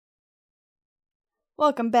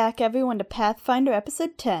Welcome back, everyone, to Pathfinder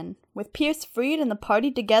Episode 10. With Pierce freed and the party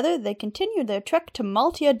together, they continue their trek to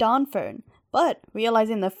Maltia Dawnfern. But,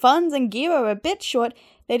 realizing their funds and gear are a bit short,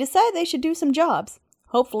 they decide they should do some jobs.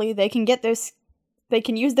 Hopefully, they can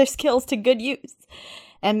use their skills to good use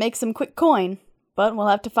and make some quick coin. But we'll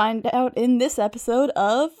have to find out in this episode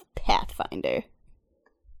of Pathfinder.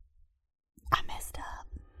 I messed up.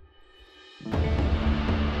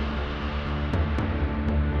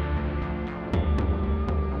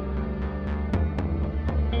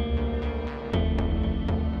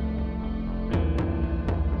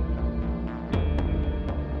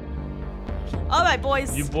 Alright,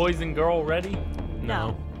 boys. You boys and girl ready?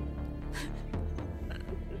 No.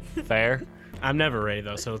 Fair. I'm never ready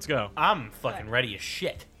though, so let's go. I'm fucking ready as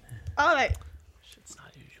shit. Alright. Shit's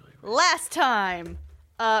not usually ready. Last time,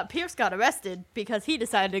 Pierce got arrested because he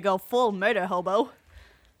decided to go full murder hobo,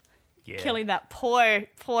 Yeah. killing that poor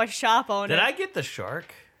shop owner. Did I get the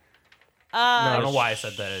shark? No, I don't know why I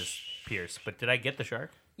said that as Pierce, but did I get the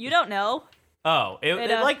shark? You don't know. Oh, it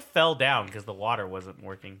It, like fell down because the water wasn't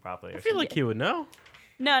working properly. Or I feel something. like you would know.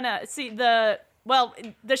 No. See, the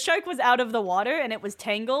shark was out of the water and it was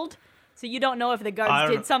tangled, so you don't know if the I guards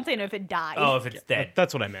don't did know. something or if it died. Oh, if it's dead.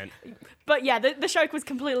 That's what I meant. But yeah, the shark was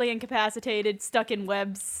completely incapacitated, stuck in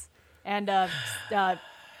webs, and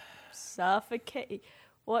suffocate.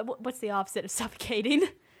 What's the opposite of suffocating?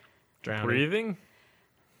 Drowning. Breathing?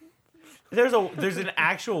 There's an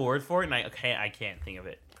actual word for it, and I can't think of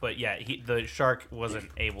it. But yeah, the shark wasn't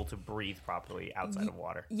able to breathe properly outside of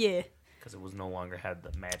water Yeah. because it was no longer had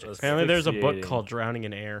the magic. Apparently there's a book Asphyxiating. called Drowning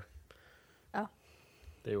in Air. Oh.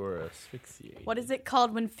 They were asphyxiated. What is it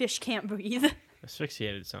called when fish can't breathe?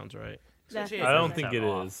 Asphyxiated sounds right. That- I don't think it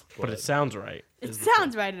is. But it sounds right. It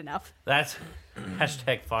sounds right enough. That's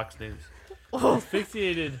hashtag Fox News.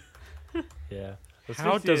 Asphyxiated. Yeah.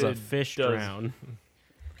 How does a Asphyxiated fish does- drown?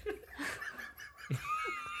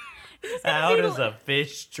 How does a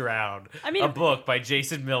fish drown? I mean, a book by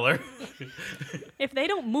Jason Miller. if they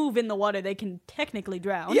don't move in the water, they can technically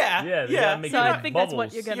drown. Yeah, Yeah, they yeah. gotta make So I think that's what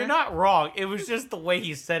bubbles. you're gonna. You're not wrong. It was just the way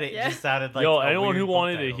he said it. Yeah. It just sounded like Yo, a anyone weird who book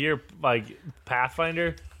wanted to title. hear like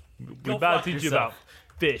Pathfinder, we Go about fuck to teach yourself.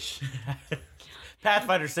 you about fish.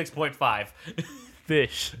 Pathfinder 6.5.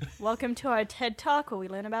 Fish. Welcome to our TED Talk where we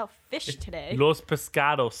learn about fish today. Los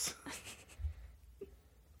pescados.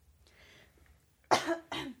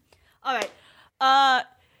 All right.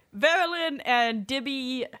 Verilyn and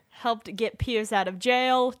Dibby helped get Pierce out of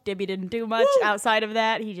jail. Dibby didn't do much outside of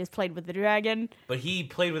that. He just played with the dragon. But he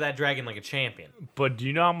played with that dragon like a champion. But do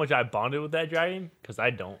you know how much I bonded with that dragon? Because I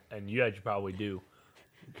don't, and you guys probably do.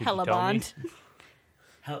 Could you Hella tell me? bond.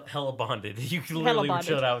 Hella bonded. You literally were bonded.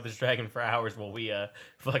 chilling out with this dragon for hours while we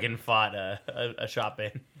fucking fought a shop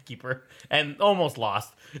keeper and almost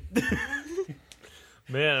lost.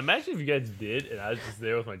 Man, imagine if you guys did, and I was just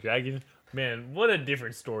there with my dragon. Man, what a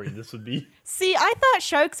different story this would be. See, I thought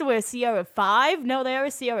sharks were a CR of 5. No, they are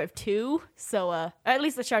a CR of 2. So, at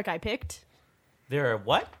least the shark I picked. They're a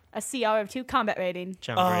what? A CR of 2 combat rating.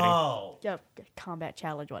 Challenge rating. Oh. Yeah, combat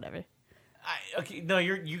challenge, whatever. Okay, no,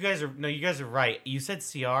 you guys are right. You said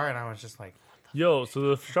CR, and I was just like, Yo,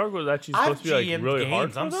 so the shark was actually I've supposed to be like GM'd really games.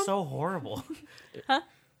 hard for I'm them? so horrible.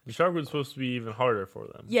 The shark was supposed to be even harder for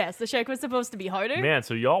them. Yes, the shark was supposed to be harder. Man,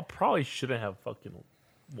 so y'all probably shouldn't have fucking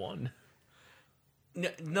won.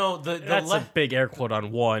 No, the That's a big air quote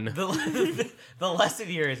on one. the lesson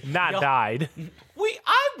here is Not y'all- died.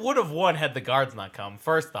 I would have won had the guards not come.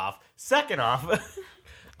 First off, second off,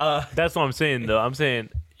 That's what I'm saying, though. I'm saying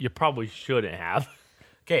you probably shouldn't have.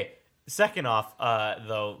 okay. Second off,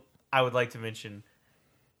 though, I would like to mention,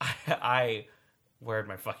 where'd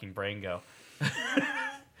my fucking brain go?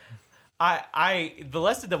 The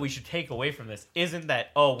lesson that we should take away from this isn't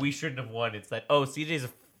that we shouldn't have won. It's that CJ's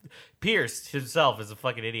Pierce himself is a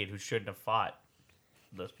fucking idiot who shouldn't have fought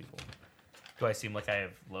those people. Do I seem like I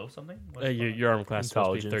have low something? Your arm class is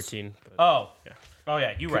supposed to be Intelligence. 13. but- Oh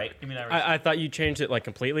yeah, you're right. Give me that. Right. I thought you changed it like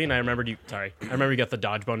completely, and I remembered you got the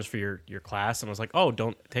dodge bonus for your class, and I was like, oh,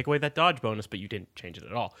 don't take away that dodge bonus, but you didn't change it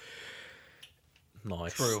at all.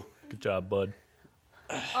 Nice. True. Good job, bud.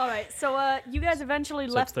 All right, so you guys eventually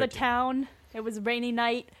So left it's the 13. town. It was a rainy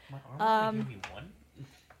night. My arm only gave me one.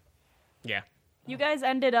 Yeah. You guys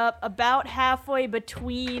ended up about halfway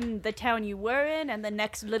between the town you were in and the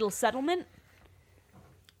next little settlement.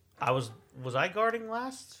 Was I guarding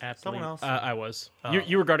last? At Someone least- else. I was. Oh.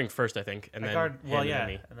 You were guarding first, I think, and I then guard. Well, handed it to yeah.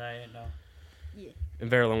 me. And I didn't know. And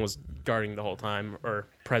Verilyn was guarding the whole time, or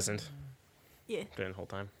present Yeah. during the whole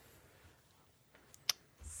time.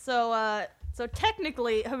 So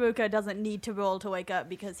technically, Haruka doesn't need to roll to wake up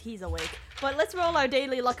because he's awake. But let's roll our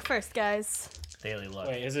daily luck first, guys. Daily luck.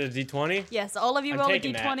 Wait, is it a D20? Yes, all of you I'm roll a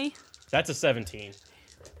taking that. d20. That's a 17.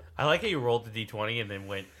 I like how you rolled the D20 and then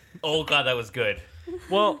went, oh god, that was good.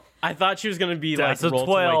 Well, I thought she was gonna be That's like a rolled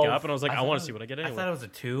to 12. wake up, and I was like, I thought want it to see what I get I anyway. thought it was a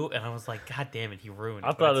 2, and I was like, god damn it, he ruined it.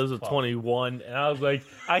 I but thought it it's was a 12. 21, and I was like,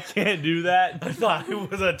 I can't do that. I thought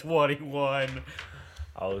it was a 21.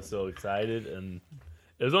 I was so excited, and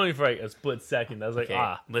it was only for like a split second. I was like,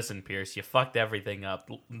 Okay, listen, Pierce, you fucked everything up.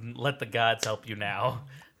 Let the gods help you now.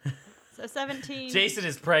 So 17. Jason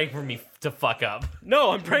is praying for me to fuck up.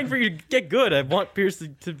 No, I'm praying for you to get good. I want Pierce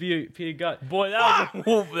to be a gut. boy, that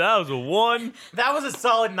was a 1. That was a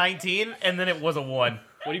solid 19, and then it was a 1.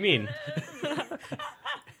 What do you mean?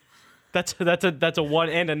 that's a 1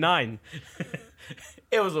 and a 9.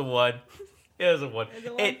 It was a 1. It was a 1. was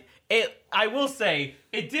a 1? I will say,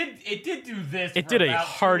 it did do this. It for did a about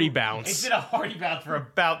hearty 2 bounce. It did a hearty bounce for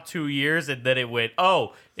about 2 years, and then it went,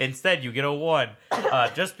 oh, instead you get a 1.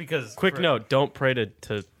 Just because. Quick note: don't pray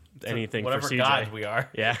to anything for whatever CJ. gods we are.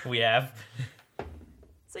 Yeah. We have.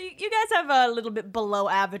 So you guys have a little bit below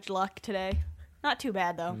average luck today. Not too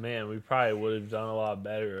bad though. Man, we probably would have done a lot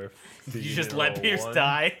better if You just let roll Pierce 1.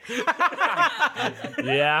 die.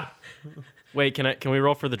 Yeah. Wait, can we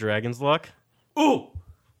roll for the dragon's luck? Ooh.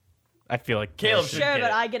 I feel like Caleb Sure, should get but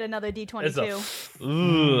it. I get another d20 It's a too.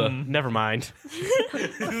 Ugh, never mind.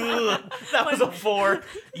 That was a 4.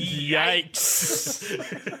 Yikes.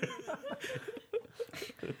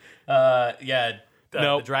 Yeah.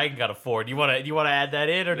 Nope. The dragon got a 4. Do you want to add that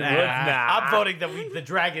in or Nah. I'm voting that the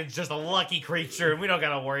dragon's just a lucky creature and we don't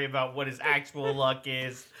got to worry about what his actual luck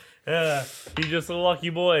is. He's just a lucky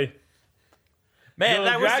boy. Man, Yo,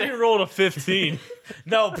 that Dragon was rolled a 15.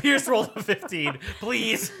 no. Pierce rolled a 15.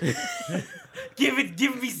 Please, give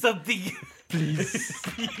me something.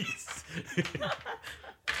 Please.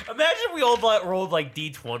 Imagine we all rolled like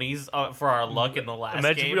D20s for our luck in the last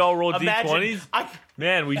Imagine game. we all rolled Imagine- D20s?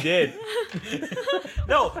 Man, we did.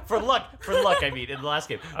 No, for luck. I mean, in the last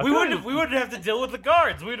game, we wouldn't have to deal with the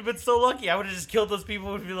guards. We would have been so lucky. I would have just killed those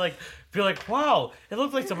people and be like, wow, it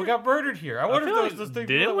looked like someone got murdered here. I wonder if feel those like- those three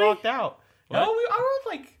didn't people we? that walked out. What? No, I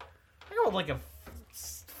rolled like a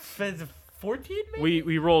 14 maybe.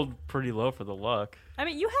 We rolled pretty low for the luck. I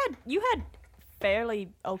mean, you had fairly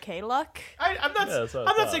okay luck. I'm not. Yeah, that's what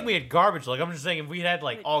I I'm not thought. saying we had garbage luck. I'm just saying if we had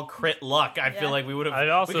like all crit luck, I Yeah. feel like we would have. I'd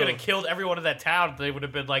also- we could have killed everyone in that town. They would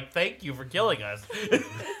have been like, "Thank you for killing us."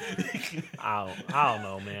 I don't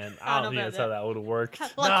know, man. I I don't don't think know that's that. how that would have worked.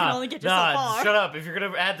 Luck can only get you so far. Shut up. If you're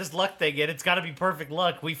going to add this luck thing in, it's got to be perfect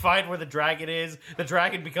luck. We find where the dragon is. The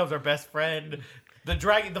dragon becomes our best friend. The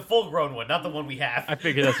dragon, the full-grown one, not the one we have. I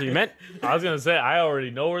figured that's what you meant. I was gonna say I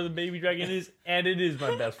already know where the baby dragon is, and it is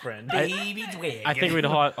my best friend. Baby dragon. I think we'd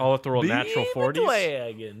all have to roll natural 40s.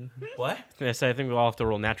 Dragon. What? I say I think we'll all have to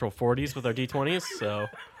roll natural 40s with our d20s. So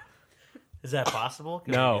Is that possible?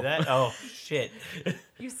 Can No. we do that? Oh, shit.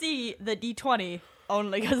 You see, the d20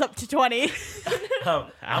 only goes up to 20.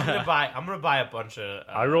 I'm gonna buy a bunch of.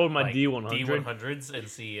 I rolled my like, D100. D100s and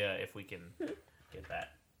see if we can get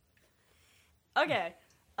that. Okay.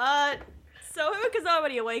 So Haruka's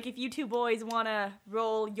already awake. If you two boys want to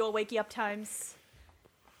roll your wakey up times.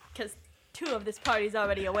 Because 2 of this party's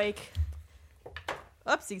already awake.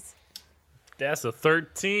 Oopsies. That's a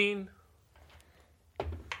 13.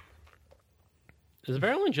 is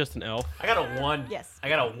Verlin just an elf? I got a 1. Yes. I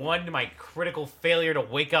got a 1 to my critical failure to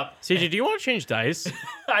wake up. CJ, do you want to change dice?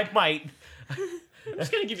 I might. I'm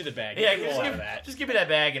just gonna give you the bag. Yeah, just give me that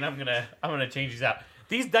bag, and I'm gonna change these out.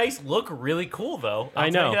 These dice look really cool, though. I'll I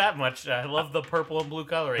tell know. you that much. I love the purple and blue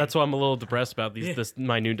coloring. That's why I'm a little depressed about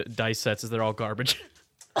my new dice sets. Is they're all garbage,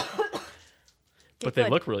 but they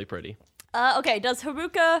good. look really pretty. Okay, does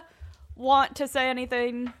Haruka want to say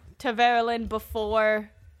anything to Verlin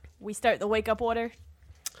before we start the wake up order?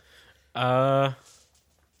 I'm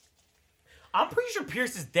pretty sure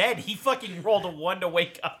Pierce is dead. He fucking rolled a 1 to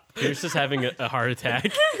wake up. Pierce is having a heart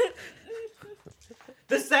attack.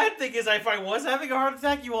 The sad thing is, if I was having a heart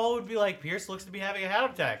attack, you all would be like, Pierce looks to be having a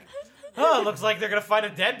heart attack. Oh, it looks like they're gonna find a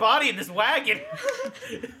dead body in this wagon.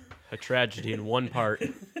 A tragedy in one part.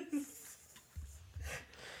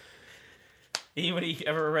 Anybody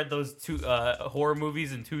ever read those 2 horror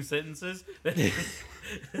movies in 2 sentences?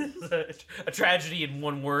 A tragedy in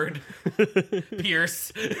 1 word.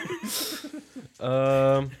 Pierce.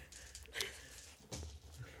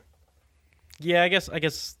 Yeah, I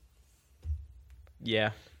guess.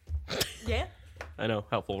 Yeah, Yeah. I know,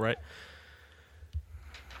 helpful, right?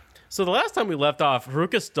 So the last time we left off,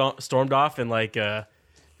 Haruka stormed off in like a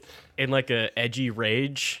edgy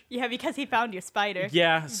rage. Yeah, because he found your spider.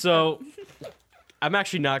 Yeah, so I'm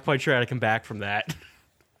actually not quite sure how to come back from that.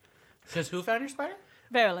 Says who found your spider?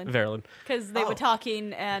 Verilyn. Because they were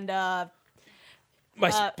talking and My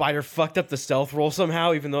spider fucked up the stealth roll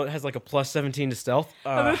somehow, even though it has like a plus 17 to stealth.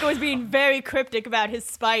 Haruka was being very cryptic about his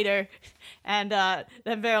spider, and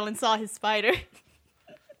then Verilyn saw his spider.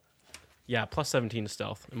 Yeah, plus 17 to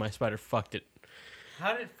stealth, and my spider fucked it.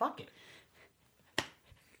 How did it fuck it?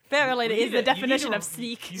 Verilyn You is need the to- you need definition to- of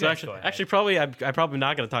sneak. you So guys go actually, ahead. probably I'm probably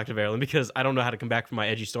not gonna talk to Verilyn because I don't know how to come back from my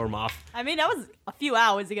edgy storm off. I mean, that was a few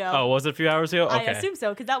hours ago. Oh, was it a few hours ago? I Okay. assume so,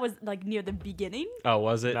 because that was like near the beginning. Oh,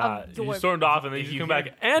 was it? Nah, your- you stormed off and then If you you come hear-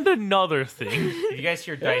 back. And another thing. If you guys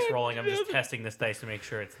hear dice rolling, I'm just testing this dice to make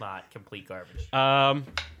sure it's not complete garbage.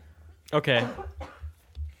 Okay.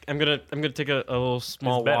 I'm gonna take a little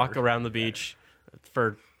small It's better. walk around the beach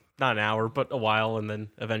for not an hour, but a while, and then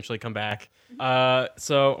eventually come back.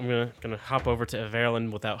 So I'm gonna hop over to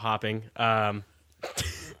Verilyn without hopping. I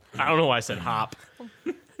don't know why I said hop.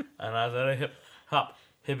 And I said a hip hop,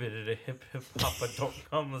 hip it a hip hop, but don't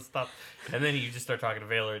come and stop. And then you just start talking to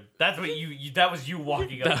Valor. That's what you that was you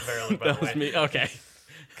walking up to Verilyn, by That the was way. me. Okay.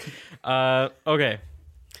 Okay.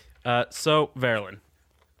 So Verilyn,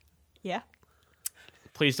 Yeah.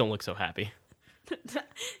 please don't look so happy.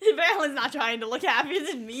 Verilyn's not trying to look happy,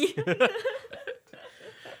 it's me.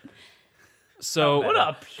 So What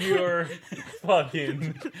a pure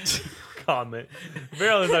fucking comment.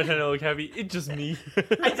 Verilyn's not trying to look happy. It's just me.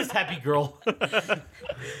 I'm just happy girl.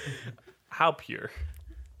 How pure.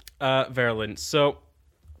 Verilyn, so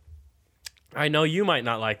I know you might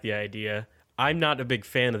not like the idea. I'm not a big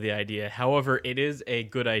fan of the idea. However, it is a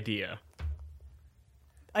good idea.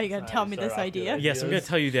 Are you going to tell me start this off idea? good. Yes, I'm going Ideas. to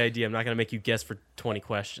tell you the idea. I'm not going to make you guess for 20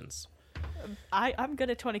 questions. I'm good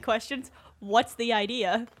at 20 questions. What's the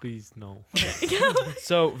idea? Please, no.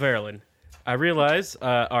 So, Verilyn, I realize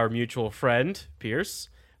our mutual friend, Pierce,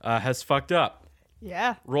 has fucked up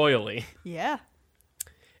Yeah. royally. Yeah.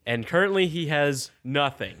 And currently he has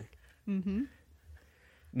nothing. Mm-hmm.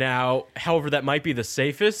 Now, however, that might be the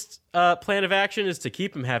safest plan of action is to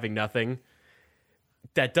keep him having nothing.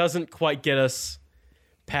 That doesn't quite get us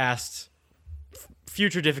past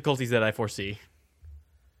future difficulties that I foresee.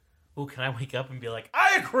 Ooh, can I wake up and be like,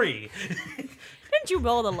 I agree? Didn't you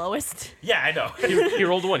roll the lowest? Yeah, I know. He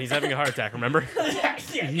rolled a 1. He's having a heart attack, remember?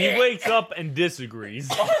 He wakes up and disagrees.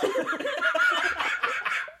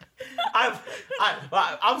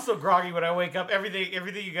 I'm so groggy when I wake up. Everything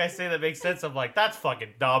you guys say that makes sense, I'm like, that's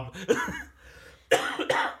fucking dumb.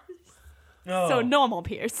 No. So normal,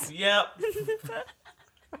 Pierce. Yep.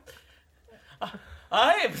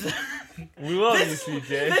 I am. We love This, you, CJ.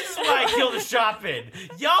 this is why I killed a shopman.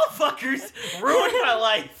 Y'all fuckers ruined my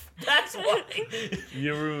life. That's why.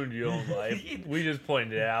 You ruined your own life. We just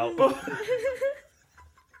pointed it out.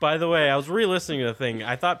 By the way, I was re-listening to the thing.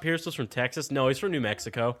 I thought Pierce was from Texas. No, he's from New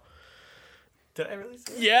Mexico. Did I really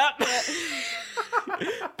say that? Yeah.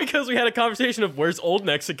 Because we had a conversation of where's old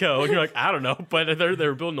Mexico, and you're like, I don't know, but they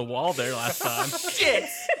were building a wall there last time. Shit.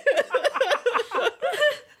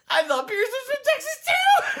 I thought Pierce was from Texas too.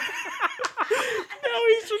 No,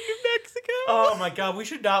 he's from New Mexico. Oh my god, we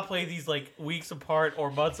should not play these like weeks apart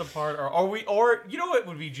or months apart, or you know what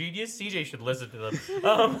would be genius? CJ should listen to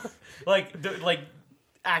them, like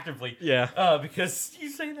actively. Yeah. Because you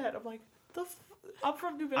say that, I'm like, I'm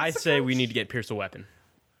from New Mexico. I say we need to get Pierce a weapon.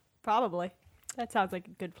 Probably. That sounds like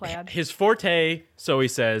a good plan. His forte, so he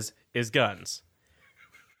says, is guns.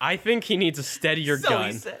 I think he needs a steadier So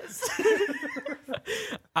gun. he says.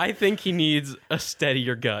 I think he needs a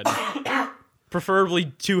steadier gun. Preferably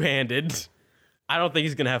two-handed. I don't think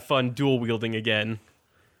he's going to have fun dual wielding again.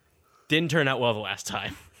 Didn't turn out well the last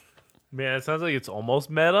time. Man, it sounds like it's almost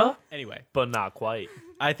meta, Anyway, but not quite.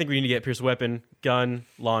 I think we need to get Pierce a weapon, gun,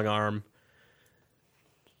 long arm.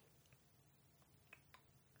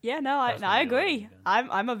 Yeah, no, I That's what you agree. like,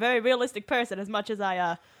 I'm a very realistic person, as much as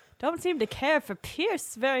I don't seem to care for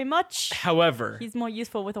Pierce very much. However, He's more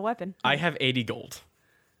useful with a weapon. I have 80 gold.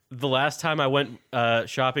 The last time I went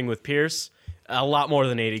shopping with Pierce, a lot more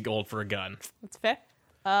than 80 gold for a gun. That's fair.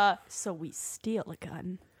 So we steal a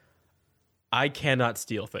gun. I cannot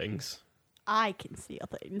steal things. I can steal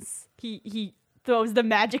things. He throws the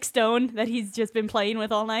magic stone that he's just been playing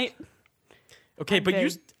with all night. Okay, but very-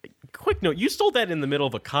 quick note, you stole that in the middle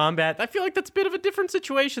of a combat. I feel like that's a bit of a different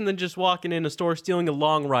situation than just walking in a store stealing a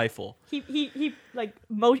long rifle. He like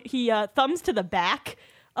thumbs to the back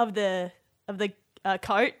of the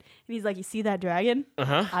cart, and he's like, "You see that dragon?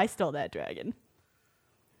 Uh-huh. I stole that dragon."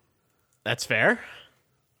 That's fair.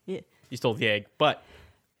 Yeah. You stole the egg, but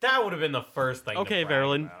That would have been the first thing. okay, to brag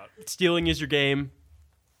Verilyn, about. stealing is your game,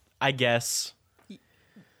 I guess.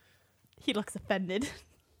 He looks offended.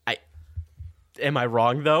 Am I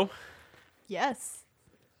wrong though? Yes.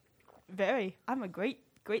 Very. I'm a great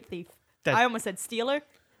thief. That- I almost said stealer.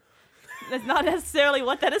 That's not necessarily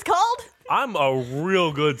what that is called. I'm a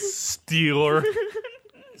real good stealer.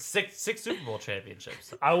 Six Super Bowl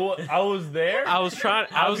championships. I was there. I was trying.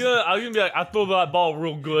 I was gonna be like, I throw that ball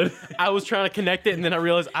real good. I was trying to connect it, and then I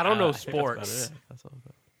realized I don't know I think that's sports. about it. That's all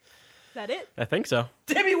about Is that it? I think so.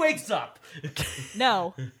 Debbie wakes up.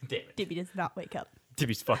 No. Damn it. Dibby does not wake up.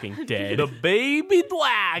 Tibby's fucking it. dead. The baby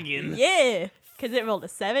dragon. Yeah, because it rolled a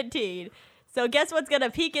 17. So guess what's gonna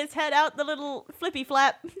peek its head out the little flippy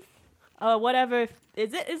flap? Whatever.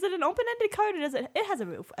 Is it an open-ended card or does it? It has a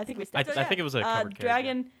roof. I think we. I think it was a covered character.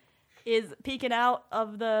 dragon is peeking out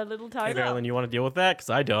of the little Hey, tiny. Marilyn, you want to deal with that? Because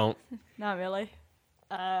I don't. Not really.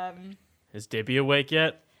 Is Dibby awake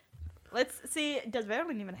yet? Let's see. Does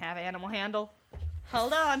Marilyn even have animal handle?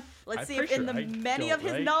 Hold on. Let's I'm see if pretty in sure the I many don't, of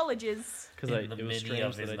his right? knowledges. Because In the it was many strange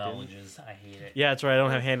of that his I didn't. knowledges. I hate it. Yeah, that's right. I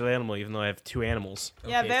don't have handled animal, even though I have 2 animals.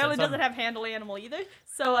 Yeah, Okay, Marilyn since I'm- doesn't have handle animal either.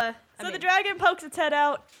 So, the dragon pokes its head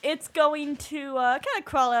out. It's going to kind of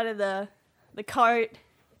crawl out of the cart,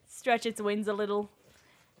 stretch its wings a little,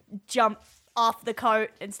 jump off the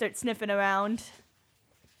cart, and start sniffing around.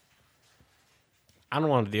 I don't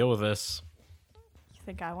want to deal with this. You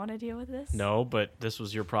think I want to deal with this? No, but this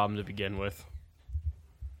was your problem to begin with.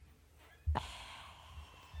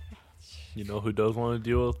 You know who does want to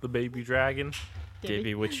deal with the baby dragon?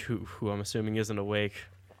 Dibby, who I'm assuming isn't awake.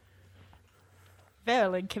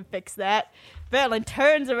 Marilyn can fix that. Marilyn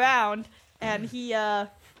turns around, and he, I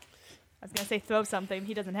was going to say throw something.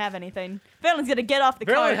 He doesn't have anything. Marilyn's going to get off the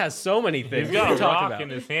Marilyn cart. has so many things. He's got What a are you talking rock about? in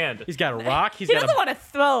his hand. He's got a rock. He's He got doesn't a. want to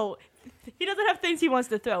throw. He doesn't have things he wants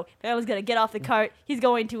to throw. Marilyn's gonna get off the cart. He's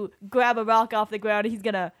going to grab a rock off the ground. And he's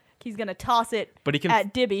gonna toss it But he can.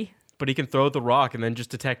 at Dibby. But he can throw the rock and then just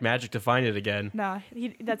detect magic to find it again. Nah,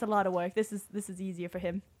 that's a lot of work. This is easier for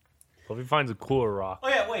him. Well, if he finds a cooler rock. Oh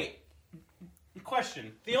yeah, wait.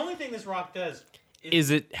 Question. The only thing this rock does Is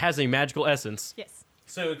it has a magical essence. Yes.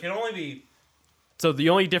 so it can only be. So the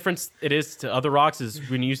only difference it is to other rocks is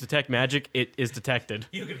when you use detect magic, it is detected.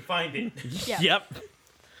 You can find it. Yeah. Yep.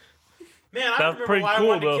 Man, I That's don't remember pretty why cool, I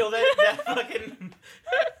wanted though. to kill that fucking.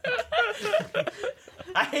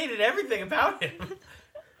 I hated everything about him.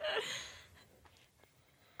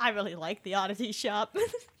 I really like the oddity shop.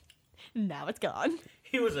 Now it's gone.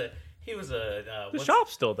 He was a. The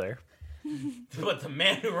shop's still there. But the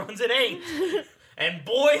man who runs it ain't. And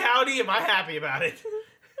boy, howdy, am I happy about it.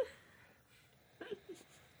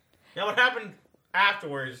 Now, what happened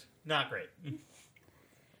afterwards? Not great.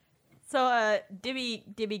 So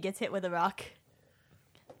Dibby gets hit with a rock.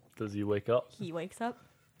 Does he wake up? He wakes up.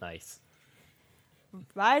 Nice.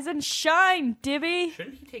 Rise and shine, Dibby.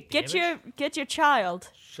 Shouldn't he take damage? Get your child.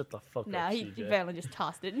 Shut the fuck Nah, up, he CJ. barely just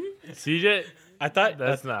tossed it. CJ, I thought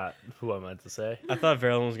that's not who I meant to say. I thought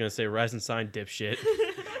Verlin was gonna say rise and sign dipshit.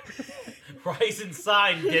 Rise and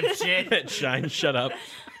sign, dipshit. Shine, shut up.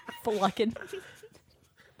 Flucking.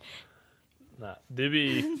 Nah,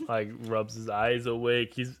 Dibby like rubs his eyes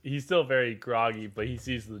awake. He's still very groggy, but he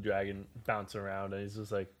sees the dragon bounce around, and he's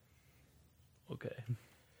just like, okay,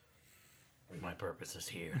 My purpose is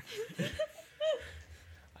here.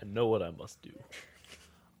 I know what I must do.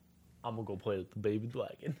 I'm gonna go play with the baby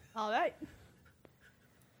dragon. All right.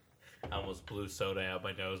 I almost blew soda out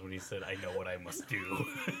my nose when he said, I know what I must do.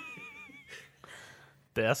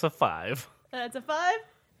 That's a 5. That's a 5.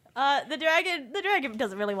 The dragon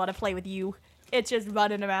doesn't really want to play with you. It's just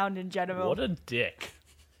running around in general. What a dick.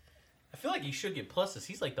 I feel like he should get pluses.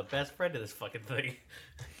 He's like the best friend of this fucking thing.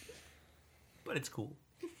 But it's cool.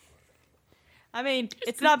 I mean,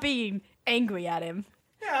 it's not being angry at him.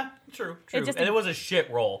 Yeah, true. It's just and a- it was a shit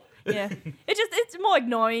roll. Yeah. It's more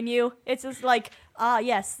ignoring you. It's just like,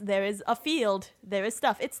 yes, there is a field. There is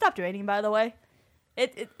stuff. It stopped raining, by the way.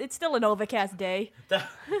 It's still an overcast day. That'd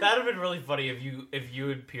have been really funny if you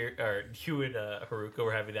and Haruka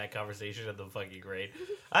were having that conversation in the fucking rain.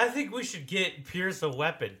 I think we should get Pierce a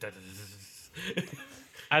weapon.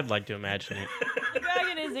 I'd like to imagine it. The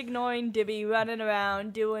dragon is ignoring Dibby, running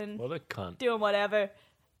around, doing What a cunt. whatever.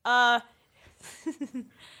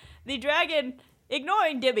 The dragon,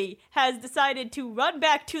 ignoring Dibby, has decided to run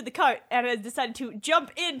back to the cart and has decided to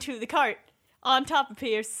jump into the cart on top of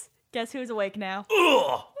Pierce. Guess who's awake now?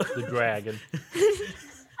 Ugh! The dragon.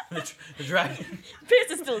 The dragon.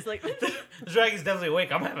 Pierce is still asleep. The dragon's definitely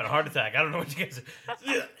awake. I'm having a heart attack. I don't know what you guys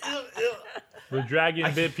are. The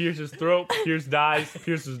dragon bit Pierce's throat. Pierce dies.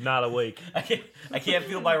 Pierce is not awake. I can't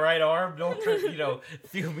feel my right arm, nor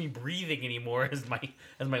feel me breathing anymore. As my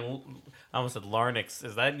I almost said larynx.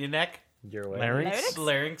 Is that in your neck? You're awake. Larynx?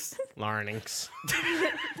 Larynx. Larynx.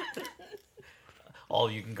 All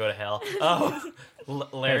you can go to hell.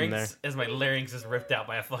 Larynx, as my larynx is ripped out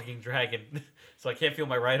by a fucking dragon, so I can't feel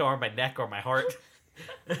my right arm, my neck, or my heart.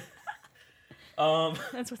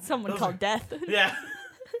 That's what someone Those called are- death. Yeah.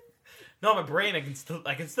 No, my brain,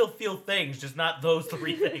 I can still feel things, just not those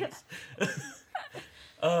three things.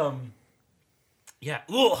 Yeah.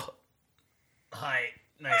 Ugh. Hi.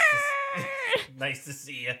 Nice to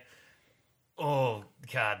see you. Oh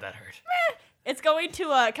God, that hurt. It's going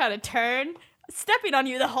to kind of turn, stepping on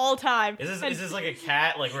you the whole time. Is And- this like a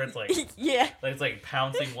cat? Like where it's like yeah, it's like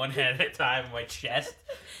pouncing one head at a time on my chest?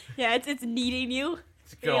 yeah, it's kneading you.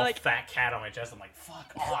 It's a good You're old like- fat cat on my chest. I'm like,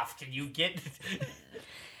 fuck off. Can you get?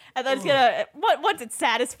 And then it's gonna once it's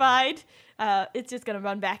satisfied, it's just gonna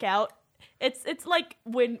run back out. It's like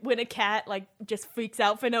when a cat like just freaks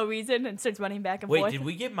out for no reason and starts running back and Wait, forth. did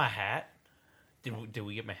we get my hat? Did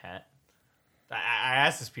we get my hat? I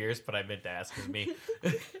asked this Pierce, but I meant to ask it me.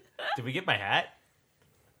 Did we get my hat?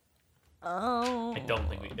 Oh, I don't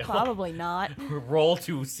think we did. probably not. Roll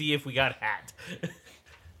to see if we got hat.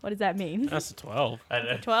 What does that mean? That's a 12.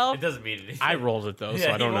 12? It doesn't mean anything. I rolled it though, so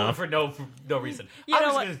I he don't rolled know. it for no reason. You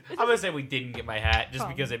know what? I'm gonna say we didn't get my hat just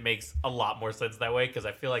Probably. because it makes a lot more sense that way. Because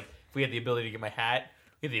I feel like if we had the ability to get my hat,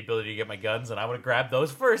 we had the ability to get my guns, and I would have grabbed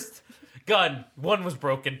those first. Gun, one was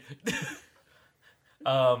broken.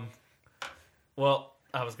 Well,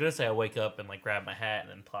 I was gonna say I wake up and like grab my hat and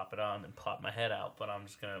then plop it on and plop my head out, but I'm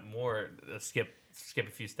just gonna skip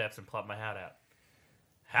a few steps and plop my hat out.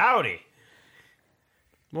 Howdy,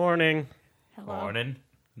 Morning. Hello. morning.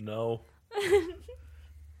 No.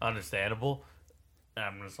 Understandable. And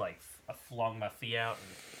I'm just like I flung my feet out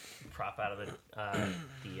and prop out of the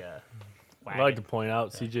I'd wagon. like to point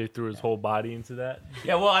out CJ threw his whole body into that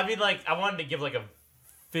Yeah, well, I mean, like I wanted to give like a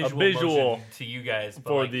visual motion to you guys, but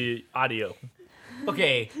for like, the audio.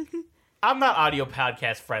 okay, I'm not audio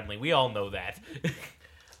podcast friendly. We all know that.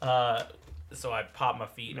 So I pop my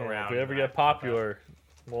feet Man, around. if we ever and I get pop out. popular,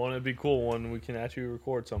 won't it be cool when we can actually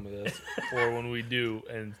record some of this? Or when we do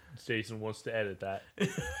and Jason wants to edit that.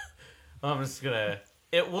 I'm just gonna.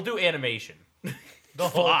 We'll do animation. The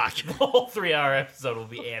whole 3-hour episode will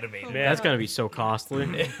be animated. Man, That's gonna be so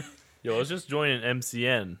costly. yo, let's just join an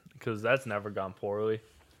MCN because that's never gone poorly.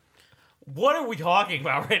 What are we talking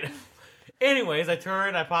about right now? Anyways, I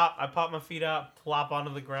turn, I pop my feet out, plop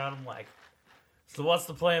onto the ground. I'm like, so what's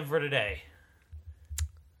the plan for today?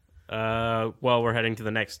 Well, we're heading to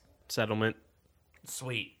the next settlement.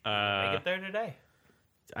 Sweet. Uh, Make it there today.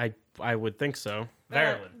 I would think so.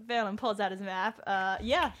 Maryland. Valen pulls out his map.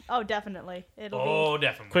 Yeah. Oh, definitely. It'll be. Oh,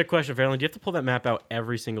 definitely. Quick question, Fairland. Do you have to pull that map out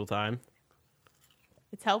every single time?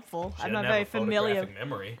 It's helpful. I'm Shouldn't not have very a familiar. photographic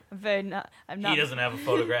memory. I'm He not. doesn't have a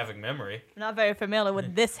photographic memory. I'm not very familiar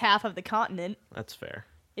with this half of the continent. That's fair.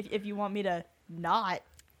 If you want me to not.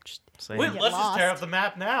 Just saying. Wait, get let's just tear up lost. the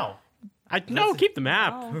map now. No, keep the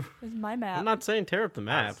map. Oh, this is my map. I'm not saying tear up the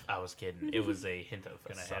map. I was kidding. It was a hint of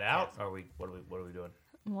gonna head out. Or what are we doing?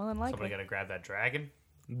 More than Somebody likely. gotta grab that dragon.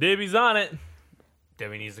 Dibby's on it.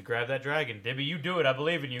 Debbie needs to grab that dragon. Debbie, you do it. I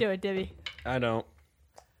believe in you. Do it, Dibby. I don't.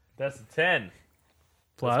 That's a 10.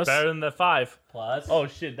 Plus, Better than the 5. Plus, Oh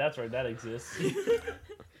shit, that's right, that exists.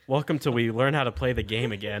 welcome to We Learn How to Play the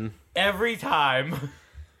Game again. every time.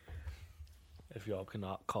 If y'all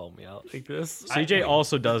cannot call me out like this. CJ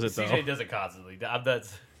also does it though. CJ does it constantly.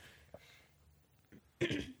 That's.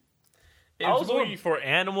 I was looking for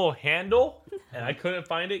animal handle, and I couldn't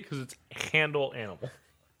find it because it's handle animal.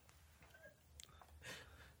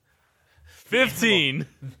 15.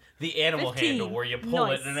 the animal 15. handle where you pull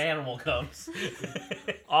Nice. it and an animal comes.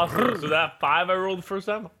 Awesome. So that 5 I rolled the first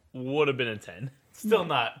time would have been a 10. Still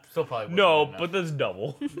probably wasn't No, good but enough. that's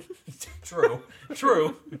double.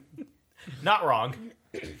 True. Not wrong.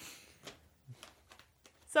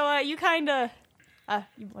 So, you kind of.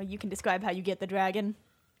 Well, you can describe how you get the dragon.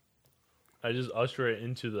 I just usher it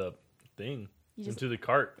into the thing, You just into the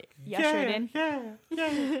cart. you usher it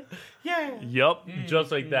in. Yeah. Yup,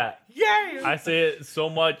 just like that. Yeah. I say it so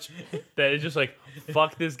much that it's just like,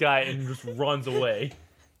 fuck this guy, and just runs away.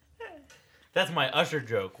 That's my usher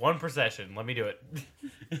joke. One per session. Let me do it.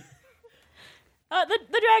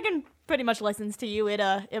 The dragon pretty much listens to you. It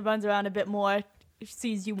runs around a bit more,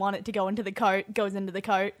 sees you want it to go into the cart, goes into the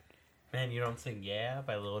cart. Man, you don't sing "Yeah"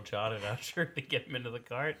 by Lil Jon and Usher to get him into the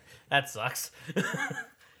cart. That sucks.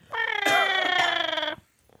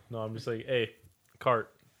 No, I'm just like, hey,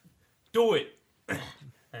 cart. Do it. And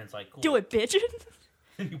it's like, cool. Do it, bitch.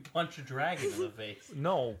 And you punch a dragon in the face.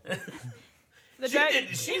 No. The dragon.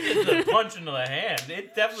 She did the punch into the hand.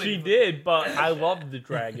 It definitely. She did, but I love the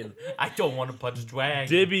dragon. I don't want to punch a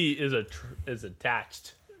dragon. Dibby is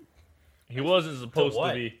attached. He wasn't supposed to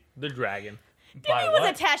what? be the dragon. By It was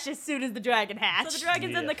what? attached as soon as the dragon hatched. So the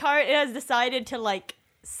dragon's in Yeah. the cart. It has decided to like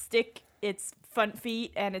stick its front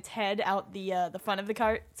feet and its head out the front of the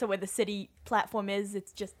cart. So where the city platform is,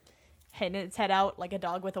 it's just heading its head out like a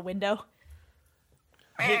dog with a window.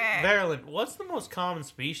 Hey, Marilyn, what's the most common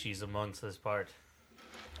species amongst this part?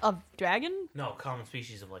 Of dragon? No, common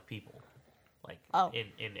species of like people, like Oh.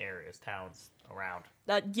 in areas, towns around.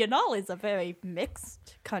 Yanal is a very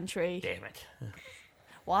mixed country. Damn it!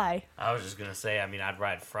 Why? I was just gonna say, I mean, I'd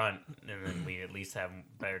ride front, and then we at least have a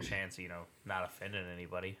better chance, of, not offending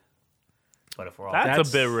anybody. But if we're all, That's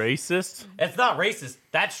a bit racist. it's not racist.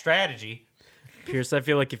 That's strategy. Pierce, I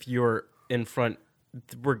feel like if you're in front,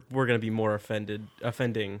 we're gonna be more offending.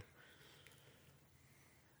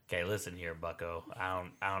 Okay, listen here, Bucko. I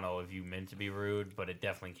don't know if you meant to be rude, but it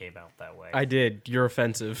definitely came out that way. I did. You're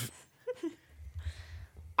offensive.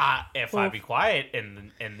 If I be quiet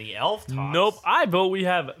and the elf talks. Nope. I vote we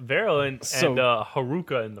have Verilyn So- and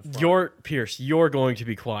Haruka in the front. You're going to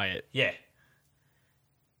be quiet. Yeah.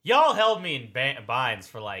 Y'all held me in binds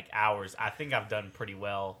for like hours. I think I've done pretty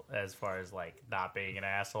well as far as like not being an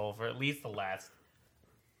asshole for at least the last.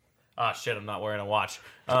 Oh shit! I'm not wearing a watch.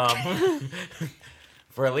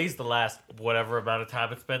 For at least the last whatever amount of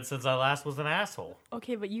time it's been since I last was an asshole.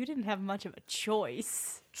 Okay, but you didn't have much of a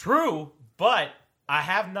choice. True, but I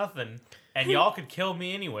have nothing, and y'all could kill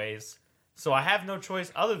me anyways. So I have no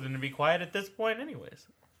choice other than to be quiet at this point, anyways.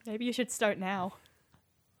 Maybe you should start now.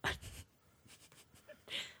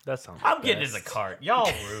 That sounds. I'm getting in best. the cart.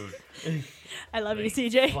 Y'all rude. I love you,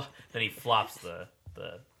 CJ. Then he flops the.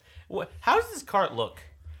 How does this cart look?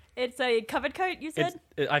 It's a covered cart, you said?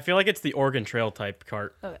 I feel like it's the Oregon Trail type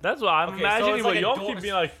cart. That's what I'm Okay, so imagining. it's But like a y'all door- keep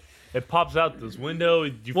being like, it pops out this window.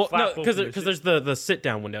 You Well, flap no, open the because shit. there's the sit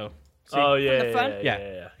down window. See? Oh yeah, the yeah, front? yeah,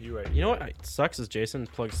 Yeah. yeah. You're right. You know what? It sucks is Jason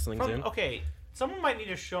plugs things in. Okay, someone might need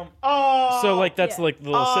to show him. Oh, So like that's yeah. like the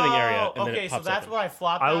little sitting area, and then okay, it so pops that's open. what I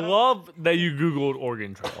flopped. I out of? love that you googled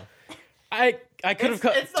Oregon Trail. I could have It's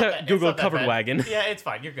not bad. It's Googled not that covered bad. wagon. Yeah, it's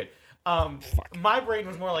fine. You're good. My brain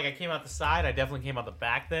was more like I came out the side. I definitely came out the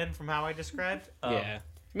back then, from how I described. Yeah.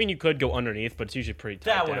 I mean, you could go underneath, but it's usually pretty tight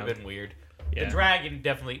That would down. have been weird. Yeah. The dragon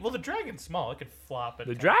definitely. Well, the dragon's small. It could flop it.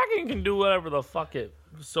 The dragon can do whatever the fuck it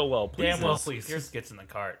so well pleases. Damn well, please. Pierce gets in the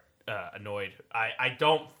cart, annoyed. I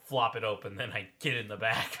don't flop it open, then I get in the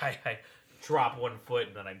back. I drop one foot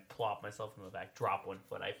and then I plop myself in the back. Drop one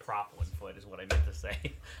foot. I prop one foot is what I meant to say.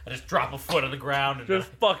 I just drop a foot on the ground and Just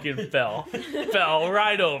fucking fell. Fell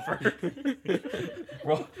right over.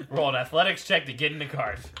 roll an athletics check to get in the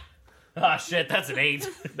cart. Ah, shit, that's an 8.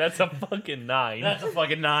 That's a fucking 9. That's a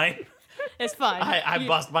fucking 9. It's fine. I You-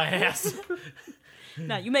 bust my ass.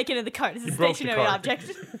 No, you make it in the cart. It's a broke the stationary cart.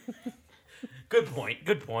 object. Good point.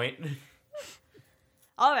 Good point.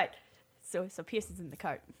 All right. So Pierce is in the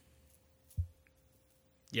cart.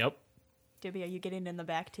 Yep. Dibby, are you getting in the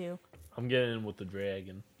back too? I'm getting in with the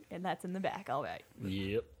dragon. And that's in the back. All right.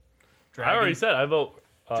 Yep. I Dragon- already said I vote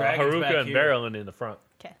Dragon's back Haruka and here. Verilyn in the front.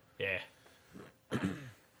 Okay. Yeah.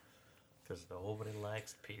 Because nobody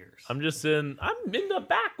likes Pierce. I'm in the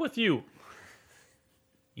back with you.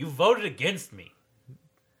 You voted against me,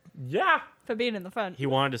 Yeah. For being in the front. He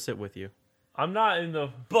wanted to sit with you. I'm not in the.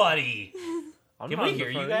 buddy. I'm Can not we in the hear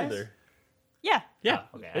you front guys? either. Yeah. Yeah.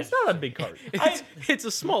 Oh, okay. It's not a big cart. It's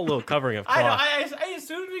a small little covering of cloth. I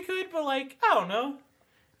assumed we could, but like I don't know.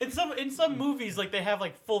 In some movies, like they have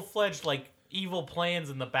like full fledged like evil plans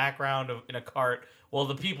in the background of in a cart, while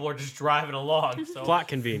the people are just driving along. So Plot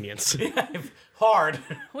convenience. hard.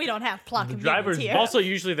 We don't have plot The convenience driver's here. Also,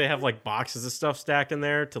 usually they have like boxes of stuff stacked in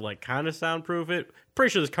there to like kind of soundproof it.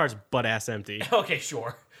 Pretty sure this car's butt ass empty. Okay,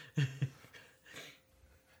 sure.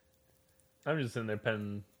 I'm just sitting there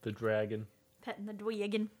petting the dragon. Petting the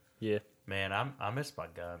dweegan. Yeah. Man, I miss my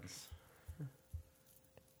guns.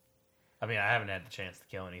 I mean, I haven't had the chance to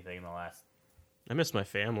kill anything in the last. I miss my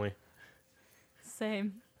family.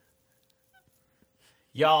 Same.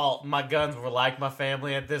 Y'all, my guns were like my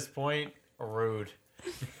family at this point. Rude.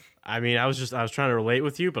 I mean, I was trying to relate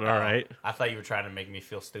with you, but all right. I thought you were trying to make me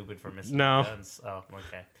feel stupid for missing No. my guns. Oh,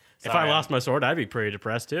 okay. If I lost my sword, I'd be pretty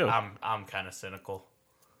depressed too. I'm kind of cynical.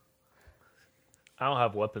 I don't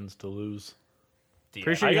have weapons to lose.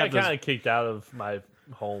 Pretty sure I you got have those- kind of kicked out of my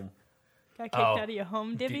home. Got kicked Oh. out of your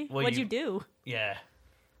home, Dibby? well, What'd you- you do? Yeah.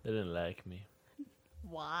 They didn't like me.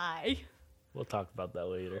 Why? We'll talk about that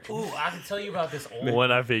later. Ooh, I can tell you about this old.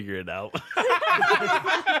 When I figure it out.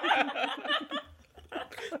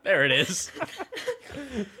 There it is.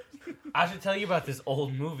 I should tell you about this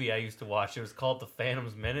old movie I used to watch. It was called The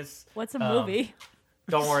Phantom's Menace. What's a movie?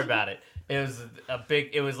 Don't worry about it. It was a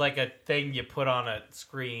big. It was like a thing you put on a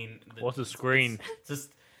screen. What's a screen? It's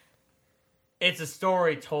just. It's a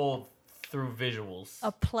story told through visuals.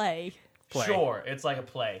 A play. Play. Sure, it's like a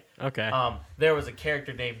play. Okay. There was a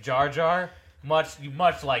character named Jar Jar, much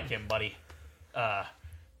like him, buddy.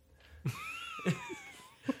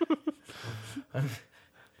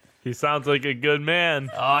 He sounds like a good man.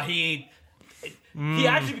 He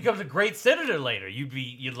actually becomes a great senator later.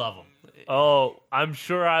 You'd love him. Oh, I'm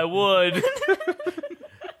sure I would.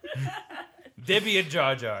 Dibby and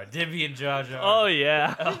Jar Jar. Dibby and Jar Jar. Oh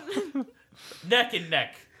yeah. Neck and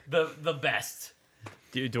neck. The best.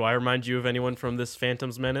 Do I remind you of anyone from this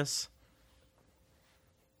Phantom's Menace?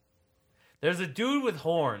 There's a dude with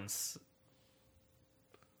horns.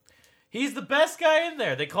 He's the best guy in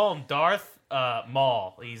there. They call him Darth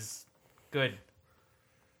Maul. He's good.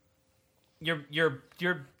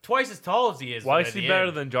 You're twice as tall as he is. Why but is at he the better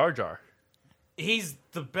end, than Jar Jar? He's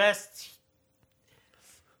the best.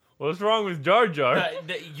 What's wrong with Jar Jar?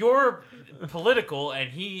 You're political, and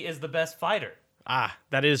he is the best fighter. Ah,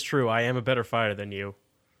 that is true. I am a better fighter than you.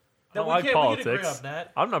 I don't We like can agree politics. on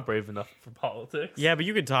that. I'm not brave enough for politics. Yeah, but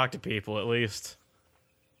you can talk to people at least.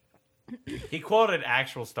 He quoted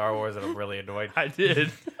actual Star Wars, and I'm really annoyed. I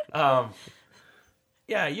did. Yeah,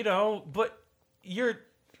 but you're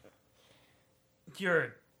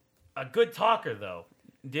a good talker, though.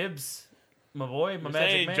 Dibs, my boy, my magic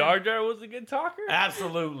Saying man. Jar Jar was a good talker?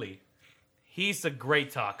 Absolutely. He's a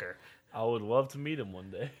great talker. I would love to meet him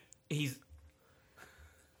one day. He's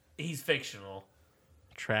fictional.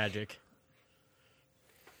 Tragic.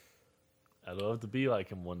 I'd love to be like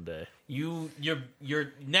him one day. You're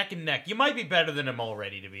neck and neck. You might be better than him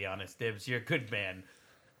already, to be honest, Dibs. You're a good man.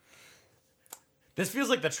 This feels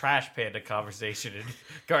like the Trash Panda conversation in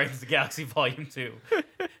Guardians of the Galaxy Volume 2.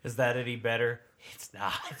 Is that any better? It's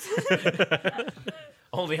not.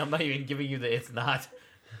 Only I'm not even giving you the it's not.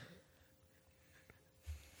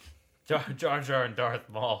 Jar Jar and Darth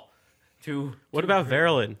Maul. What about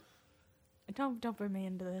Verilyn? Don't bring me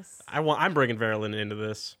into this. I'm bringing Verilyn into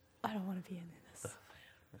this. I don't want to be into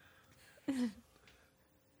this.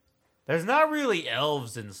 There's not really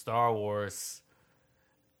elves in Star Wars.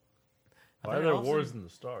 Why are there wars in the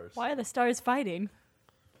stars? Why are the stars fighting?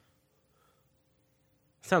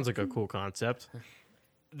 Sounds like a cool concept.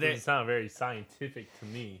 Doesn't sound very scientific to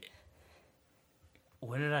me.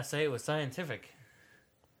 When did I say it was scientific?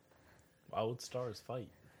 Why would stars fight?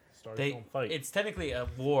 Stars don't fight. It's technically a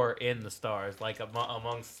war in the stars, like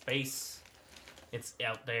amongst space. It's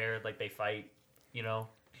out there, like they fight, We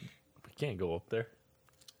can't go up there.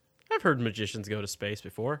 I've heard magicians go to space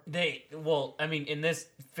before. In this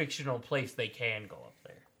fictional place, they can go up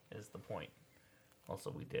there, is the point. Also,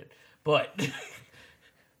 we did. But,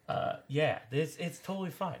 it's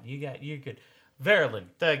totally fine. You're good. Verilyn,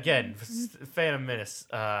 again, Phantom Menace.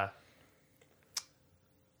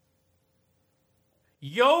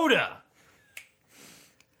 Yoda!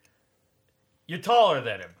 You're taller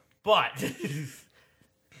than him, but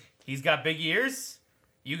he's got big ears.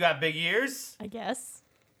 You got big ears. I guess.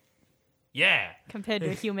 Yeah. Compared to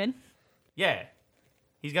a human. Yeah.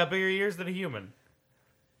 He's got bigger ears than a human.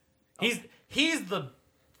 He's the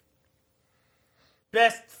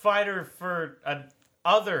best fighter for an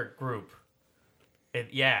other group.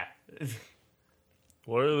 Yeah.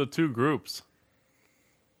 What are the two groups?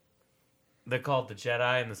 They're called the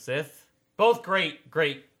Jedi and the Sith. Both great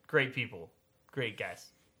people. Great guys.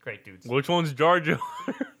 Great dudes. Which one's Jar Jar?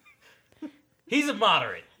 He's a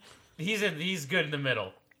moderate. He's good in the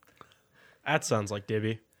middle. That sounds like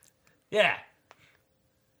Dibby. Yeah.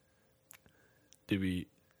 Dibby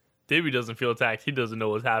doesn't feel attacked. He doesn't know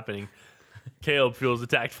what's happening. Caleb feels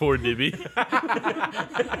attacked for Dibby.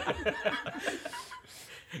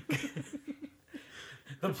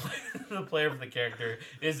 The player for the character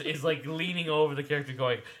is like leaning over the character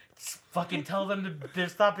going, fucking tell them to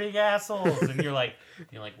stop being assholes. And you're like,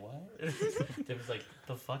 what? It was like,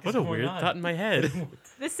 the fuck What is a going weird on? thought in my head.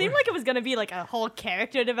 This seemed like it was going to be like a whole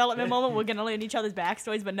character development moment. We're going to learn each other's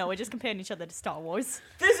backstories, but no, we're just comparing each other to Star Wars.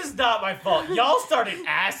 This is not my fault. Y'all started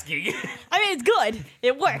asking. I mean, it's good.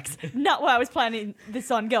 It works. Not where I was planning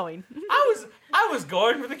this on going. I was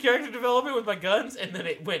going for the character development with my guns, and then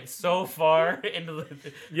it went so far into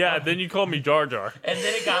the... Yeah, then you call me Jar Jar. And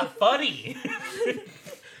then it got funny.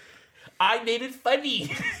 I made it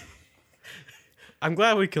funny. I'm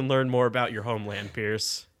glad we can learn more about your homeland,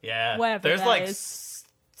 Pierce. Yeah. Whatever There's that like is.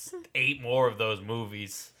 8 more of those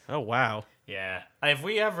movies. Oh, wow. Yeah. If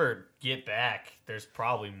we ever get back, there's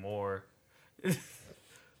probably more.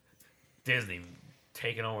 Disney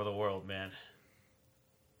taking over the world, man.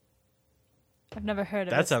 I've never heard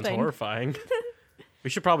of That this sounds thing. horrifying.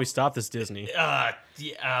 We should probably stop this, Disney.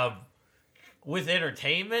 With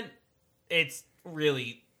entertainment, it's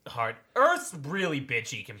really hard. Earth's really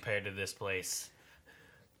bitchy compared to this place.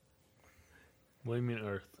 What do you mean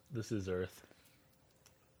Earth? This is Earth.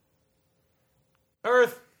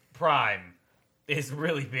 Earth Prime is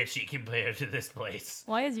really bitchy compared to this place.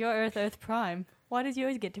 Why is your Earth Prime? Why does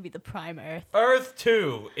yours get to be the prime Earth? Earth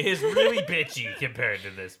 2 is really bitchy compared to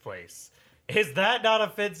this place. Is that not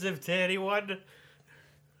offensive to anyone?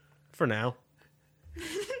 For now.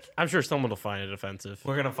 I'm sure someone will find it offensive.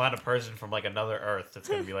 We're gonna find a person from like another Earth that's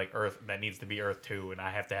gonna be like Earth that needs to be Earth 2, and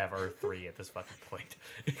I have to have Earth 3 at this fucking point.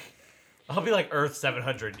 I'll be like Earth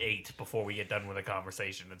 708 before we get done with a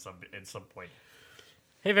conversation at some point.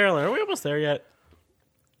 Hey, Verilyn, are we almost there yet?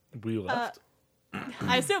 We left.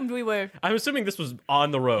 I assumed we were. I'm assuming this was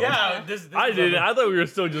on the road. Yeah, this I is didn't. a- I thought we were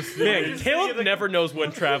still just. Man, Caleb the- never knows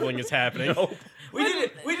when traveling is happening. We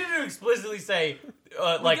didn't explicitly say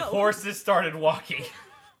like go- horses started walking.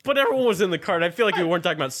 But everyone was in the cart. I feel like we weren't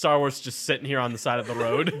talking about Star Wars just sitting here on the side of the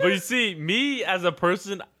road. But you see, me as a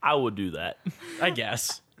person, I would do that. I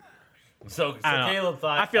guess. So I don't know. Caleb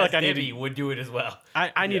thought I feel like I need Debbie to- would do it as well.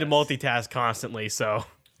 I need to Yes. multitask constantly, so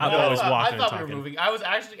I'm No, always I walking and thought we talking. were moving.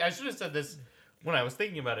 I should have said this when I was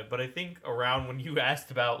thinking about it, but I think around when you asked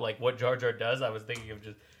about like what Jar Jar does, I was thinking of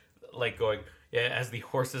just like going, yeah, as the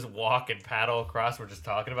horses walk and paddle across, we're just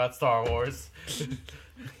talking about Star Wars.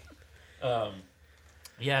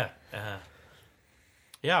 Yeah.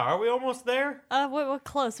 Yeah, are we almost there? We're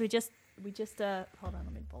close. We just hold on.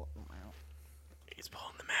 Let me pull it out. He's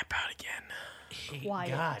pulling the map out again.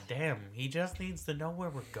 Quiet. God damn, he just needs to know where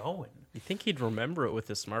we're going. You think he'd remember it with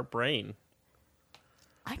his smart brain?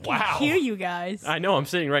 I can Wow. hear you guys. I know, I'm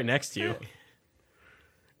sitting right next to you.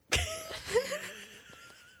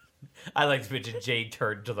 I like to mention Jade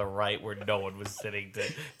turned to the right where no one was sitting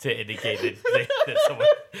to indicate that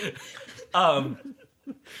someone.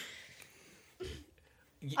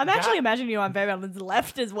 I'm actually imagining you on Verilyn's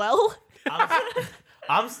left as well.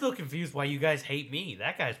 I'm still confused why you guys hate me.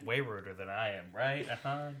 That guy's way ruder than I am, right?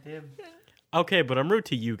 Dib. Okay, but I'm rude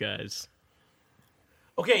to you guys.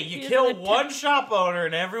 Okay, you He's kill an attack- one shop owner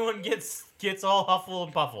and everyone gets all huffle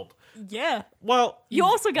and puffled. Yeah. Well, You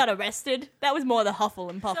also got arrested. That was more the huffle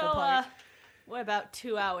and puffle part. We're about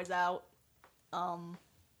 2 hours out.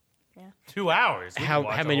 2 hours. We can how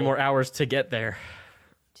watch many a more whole- hours to get there?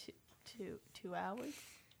 2 hours?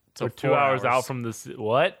 So We're 2 hours out from this.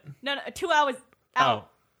 What? No, 2 hours out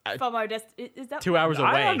Oh, from our Is that 2 hours away.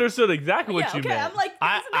 I understood exactly what Yeah, you okay. meant. I'm like,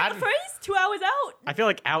 I- isn't that I'm- the phrase? 2 hours out? I feel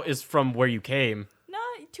like out is from where you came. No,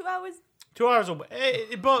 2 hours. 2 hours away.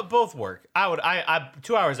 Both work. I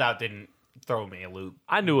 2 hours out didn't throw me a loop.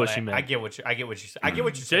 I knew what But she meant. I get what you said. I get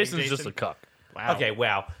what you're saying, Jason's just a Jason. cuck. Wow. Okay,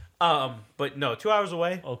 wow. But no, 2 hours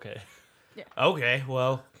away. Okay. Okay,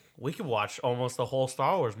 well, we could watch almost the whole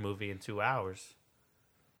Star Wars movie in 2 hours.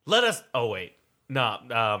 Let us. Oh wait, no.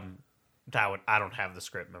 I don't have the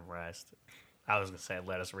script memorized. I was gonna say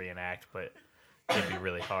let us reenact, but it'd be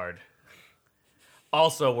really hard.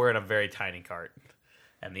 Also, we're in a very tiny cart,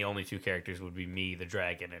 and the only two characters would be me, the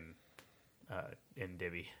dragon, and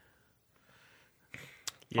Dibby.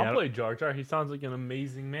 Yeah, I'll play Jar Jar. He sounds like an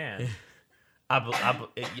amazing man.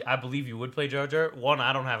 I believe you would play Jar Jar. One,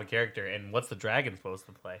 I don't have a character, and what's the dragon supposed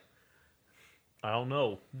to play? I don't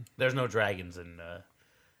know. There's no dragons in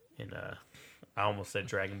I almost said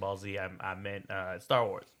Dragon Ball Z. I meant Star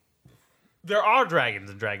Wars. There are dragons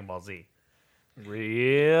in Dragon Ball Z.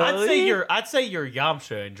 Really? I'd say you're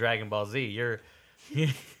Yamcha in Dragon Ball Z. You're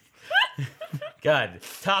God,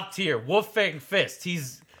 top tier. Wolfang Fist.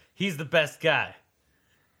 He's the best guy.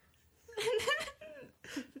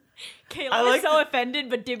 Caleb I like is so offended,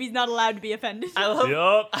 but Dibby's not allowed to be offended. I love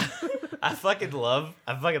Yup. I fucking love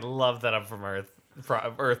that I'm from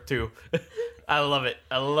Earth 2. I love it.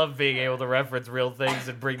 I love being able to reference real things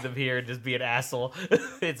and bring them here and just be an asshole.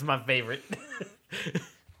 It's my favorite.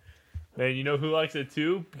 Man, you know who likes it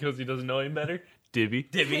too? Because he doesn't know any better? Dibby.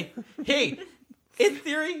 Dibby. Hey, in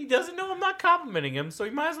theory, he doesn't know I'm not complimenting him, so he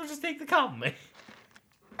might as well just take the compliment.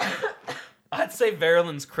 I'd say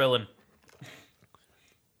Verilyn's Krillin.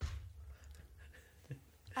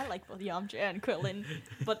 I like both Yamcha and Krillin,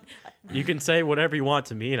 but you can say whatever you want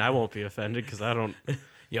to me, and I won't be offended because I don't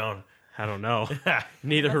Yon. know.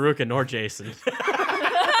 Neither Haruka nor Jason.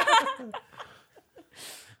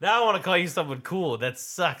 Now I want to call you someone cool. That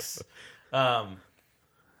sucks. I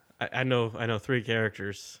know 3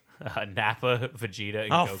 characters. Nappa, Vegeta,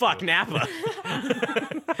 and Oh Goku. fuck, Nappa.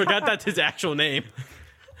 Forgot that's his actual name.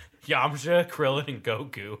 Yamcha, Krillin, and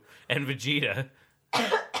Goku, and Vegeta.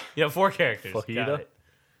 You have 4 characters. Got Fajita? it.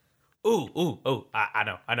 Ooh. I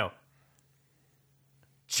know.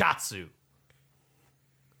 Chatsu.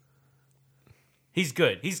 He's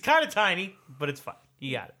good. He's kind of tiny, but it's fine.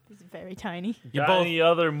 You got it. He's very tiny. You're Got both. any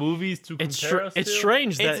other movies to compare us It's to?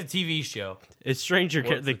 strange It's that a TV show. it's strange What's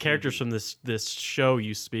the the characters TV? from this show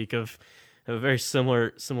you speak of have a very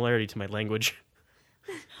similarity to my language.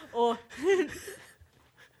 Or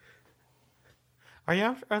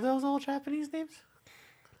Are those all Japanese names?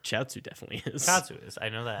 Chiaotzu definitely is. Katsu is. I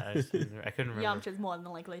know that. I couldn't remember. Yamcha's more than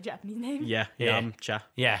likely a Japanese name. Yeah, Yeah. Yamcha.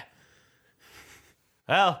 Yeah.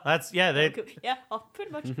 Well, that's They Cool. Yeah,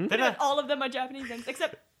 pretty much. They're Pretty not- much all of them are Japanese names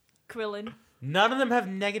except Krillin. none of them have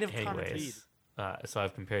negative Anyways. connotations. So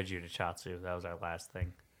I've compared you to Chatsu. That was our last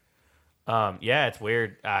thing. Yeah, it's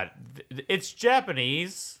weird. It's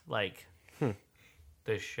Japanese, like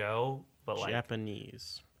the show, but like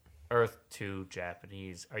Japanese. Earth 2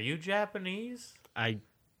 Japanese. Are you Japanese? I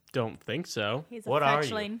don't think so. He's a What are you?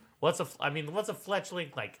 fetchling. What's a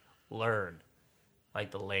fletchling like? Learn,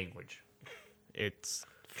 like the language. It's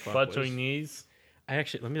Fletching knees. I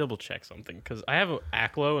actually let me double check something because I have an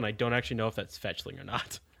Aklo and I don't actually know if that's fetchling or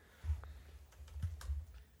not.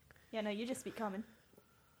 Yeah, no, you just speak common.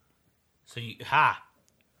 So you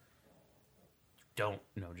don't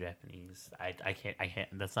know Japanese. I can't.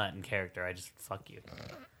 That's not in character. I just fuck you.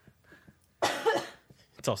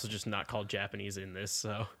 It's also just not called Japanese in this,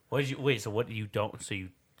 so. What did you wait? So what you don't? So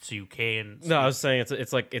you can. No, I was saying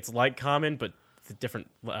it's like common, but it's different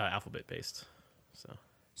alphabet based.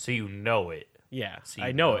 So you know it. Yeah, So you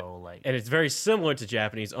I know know, it, like- and it's very similar to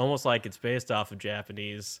Japanese, almost like it's based off of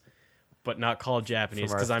Japanese, but not called Japanese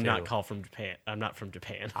From because Earth I'm not 2. called from Japan. I'm not from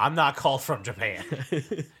Japan. I'm not called from Japan.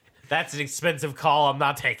 That's an expensive call. I'm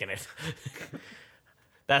not taking it.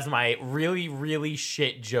 That's my really, really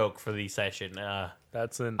shit joke for the session.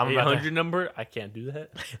 That's an I'm about to- 800 number. I can't do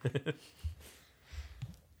that.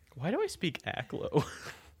 Why do I speak Aklo?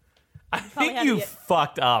 I think had you to get-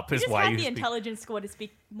 fucked up. You Is just why had you the speak. intelligence score to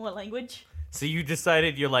speak more language. So you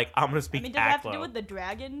decided you're like, I'm gonna speak I mean, does it have to Aklo. do with the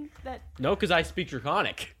dragon that... No, because I speak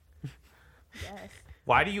Draconic. Yes.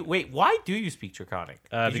 Why do you wait? Why do you speak Draconic?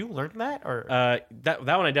 Did be- you learn that or? That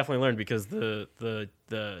one I definitely learned because the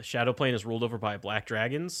Shadow Plane is ruled over by black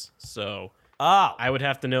dragons, so Oh, I would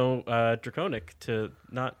have to know Draconic to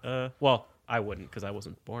not. Well, I wouldn't because I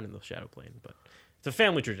wasn't born in the Shadow Plane, but it's a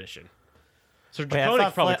family tradition. So wait, I Draconic's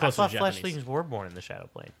thought, probably I closer thought to Japanese. Fletchlings were born in the Shadow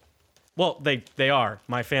Plane. Well, they are.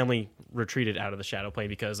 My family retreated out of the Shadow Plane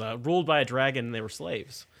because ruled by a dragon and they were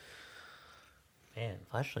slaves. Man,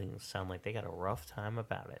 Fletchlings sound like they got a rough time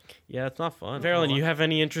about it. Yeah, it's not fun. Marilyn, you have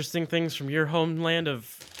any interesting things from your homeland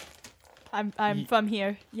of? I'm from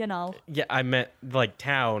here, you know. Yeah, I meant like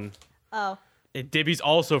town. Oh. Dibby's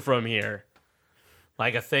also from here.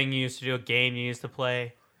 Like a thing you used to do, a game you used to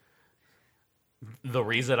play. The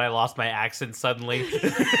reason I lost my accent suddenly.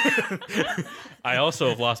 I also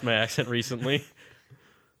have lost my accent recently.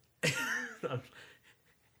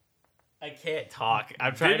 I can't talk.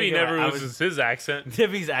 I'm trying Dibby to get never my, I loses his accent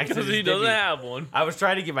Dibby's accent because is he doesn't Dibby. have one. I was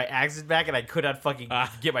trying to get my accent back, and I could not fucking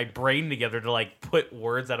get my brain together to like put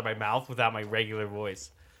words out of my mouth without my regular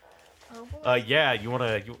voice. Oh, boy. Yeah,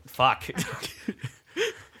 fuck.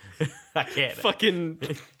 I can't. Fucking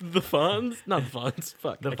the funds? Not the funds.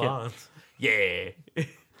 Fuck. The I can't. bonds. Yeah.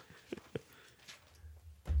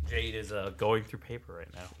 Jade is going through paper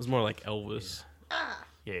right now. It was more like Elvis.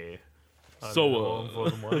 Yeah. So, for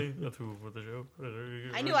the money, that's who for the joke.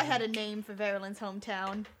 I knew I had a name for Verulin's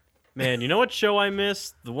hometown. Man, you know what show I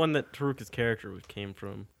missed? The one that Taruka's character came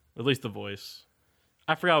from. At least the voice.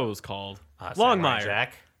 I forgot what it was called. Samurai Longmire.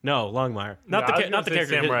 Jack. No, Longmire. Yeah, I was Not the gonna say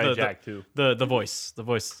character. Samurai the, Jack too. The voice. The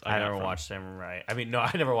voice. I got never from. watched Samurai. I mean, no, I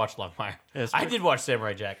never watched Longmire. Yeah, it's I pretty- did watch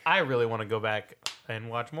Samurai Jack. I really want to go back and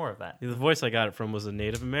watch more of that. The voice I got it from was a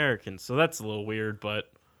Native American, so that's a little weird.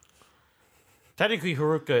 But Technically,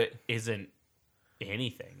 Haruka isn't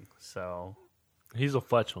anything, so He's a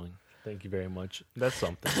fletchling. Thank you very much. That's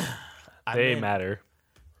something. I They mean, matter.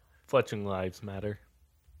 Fletchling lives matter.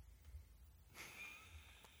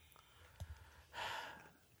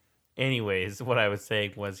 Anyways, what I was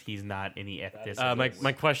saying was he's not any ethnicity.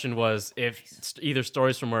 my question was if either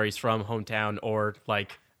stories from where he's from, hometown, or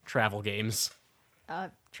like travel games.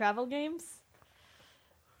 Travel games?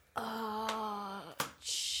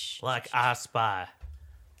 Like I Spy.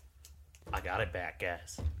 I got it back,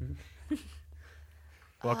 guys.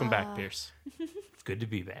 Welcome back, Pierce. It's good to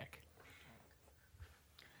be back.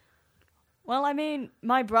 Well, I mean,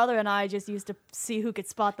 my brother and I just used to see who could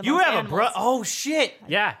spot the You most have a animals. bro? Oh shit!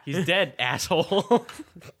 Yeah, he's dead, asshole.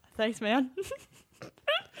 Thanks, man.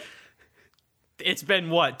 It's been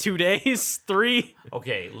what, 2 days? 3?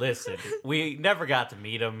 Okay, listen. We never got to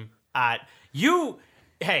meet him.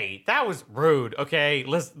 Hey, that was rude. Okay,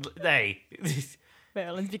 listen. Hey,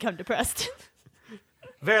 Verulin's become depressed.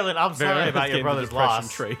 Verlin, I'm sorry about your brother's depression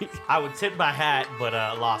loss. trait. I would tip my hat, but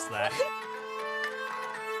lost that.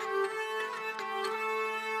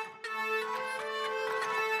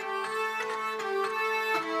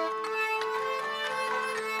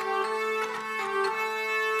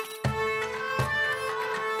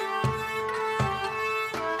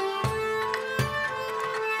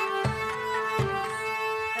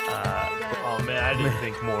 Oh man, I didn't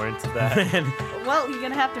think more into that. Man, Well, you're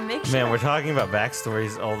gonna have to make sure. man, we're talking about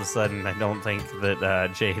backstories all of a sudden. I don't think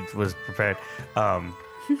that Jade was prepared.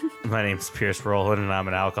 My name's Pierce Rowland, and I'm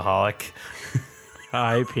an alcoholic.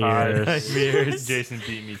 Hi, Pierce. Pierce. Jason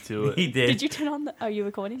beat me to it. He did. Did you turn on the? Are you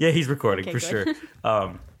recording? Yeah, he's recording Okay, for sure. good.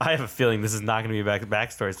 I have a feeling this is not going to be a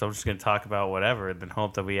backstory, so I'm just going to talk about whatever and then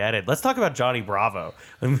hope that we edit. Let's talk about Johnny Bravo.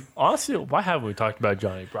 Honestly, why haven't we talked about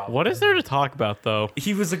Johnny Bravo? What is there to talk about, though?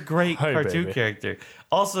 He was a great Hey, cartoon baby. character.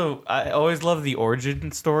 Also, I always love the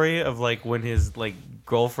origin story of like when his like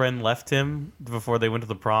girlfriend left him before they went to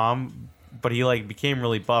the prom, but he like became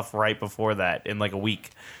really buff right before that in like a week.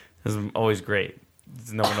 It was always great.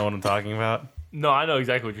 Does no one know what I'm talking about? No, I know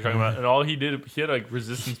exactly what you're talking about. And all he did, he had like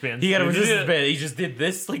resistance bands. He got a He did resistance it- band. He just did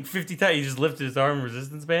this like 50 times. He just lifted his arm in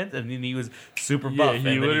resistance bands, and then he was super buff, he and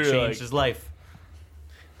then he literally, changed like- his life.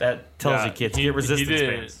 That tells Yeah, you, kids, he, get resistance he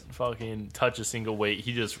didn't bands fucking touch a single weight.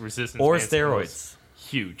 He just resistance or bands and was steroids.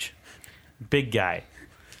 Huge. Big guy.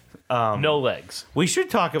 No legs. We should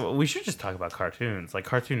talk about. We should just talk about cartoons, like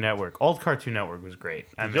Cartoon Network. Old Cartoon Network was great.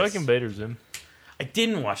 Did you like Invader Zim? I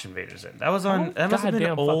didn't watch Invader Zim. That was on. Oh, That must have been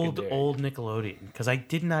goddamn fucking old, dare you. old Nickelodeon because I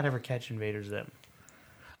did not ever catch Invader Zim.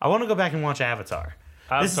 I want to go back and watch Avatar.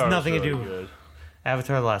 This is Avatar was nothing to really do. good.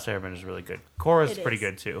 Avatar: The Last Airbender is really good. Korra's It pretty is.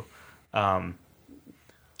 good too.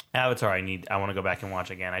 Avatar, I want to go back and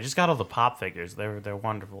watch again. I just got all the pop figures. They're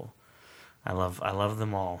wonderful. I love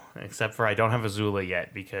them all, except for I don't have Azula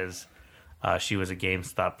yet because she was a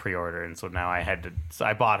GameStop pre-order, and so now I had to. So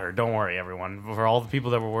I bought her. Don't worry, everyone. For all the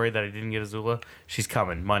people that were worried that I didn't get Azula, she's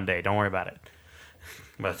coming Monday. Don't worry about it.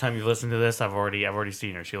 By the time you listen to this, I've already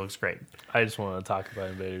seen her. She looks great. I just want to talk about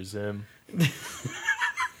Invader Zim.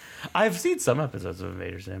 I've seen some episodes of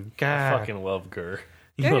Invader Zim. I God, fucking love Gur.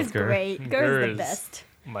 you Gur love is Gur. great. Gur Gur is the is- best.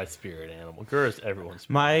 My spirit animal. Gur is everyone's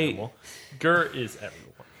spirit My- animal. Gur is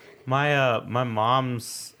everyone. My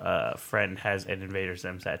mom's friend has an Invader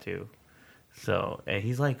Zim tattoo. So and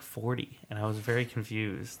he's like 40, and I was very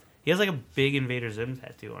confused. He has like a big Invader Zim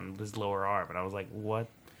tattoo on his lower arm, and I was like, "What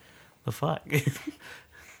the fuck?"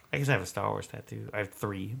 I guess I have a Star Wars tattoo. I have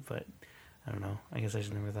 3, but I don't know. I guess I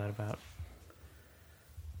just never thought about.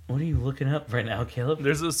 What are you looking up right now, Caleb?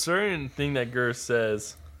 There's a certain thing that Gur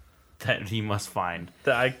says That he must find.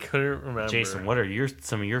 that I couldn't remember. Jason, what are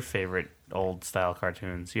some of your favorite old style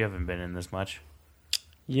cartoons? You haven't been in this much.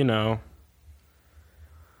 You know.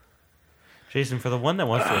 Jason, for the one that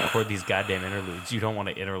wants to record these goddamn interludes, you don't want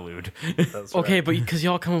to interlude. That's Okay, right. but because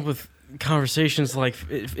y'all come up with conversations like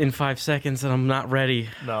in 5 seconds and I'm not ready.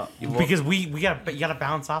 No, Because you gotta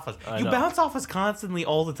bounce off us. I You know. bounce off us constantly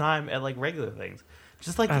all the time at like regular things.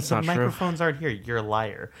 Just like That's the not true. microphones aren't here. You're a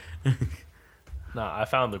liar. Nah, I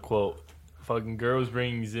found the quote. Fucking Gur was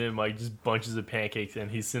bringing Zim like just bunches of pancakes, and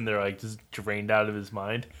he's sitting there like just drained out of his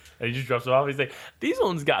mind. And he just drops it off. He's like, "These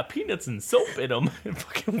ones got peanuts and soap in them," and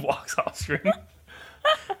fucking walks off screen.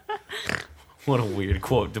 What a weird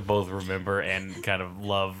quote to both remember and kind of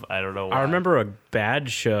love. I don't know why. I remember a bad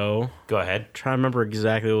show. Go ahead. Trying to remember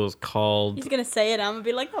exactly what it was called. He's gonna say it. I'm gonna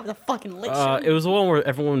be like, "Oh, the fucking lit show." It was the one where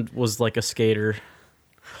everyone was like a skater.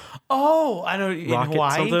 Oh, I know. In Rocket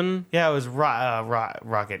Hawaii? something? Yeah, it was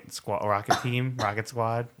Rocket Squad, Rocket Team, Rocket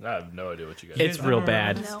Squad. I have no idea what you guys. It's guys real don't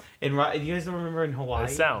bad. remember No. You guys don't remember in Hawaii?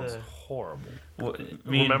 It sounds the- horrible. What-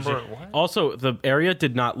 me and Remember Jay- what? Also, the area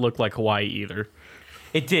did not look like Hawaii either.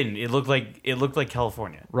 It didn't. It looked like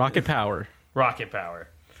California. Rocket Power. Rocket Power.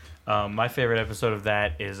 My favorite episode of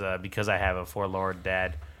that is because I have a forlorn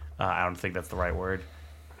dad. I don't think that's the right word.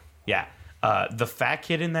 Yeah. The fat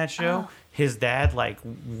kid in that show, his dad did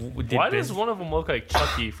Why business- does one of them look like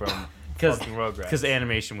Chucky from fucking Rugrats? because the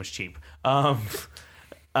animation was cheap.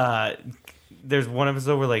 There's one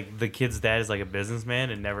episode where like the kid's dad is like a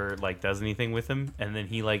businessman and never like does anything with him, and then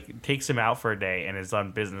he like takes him out for a day and is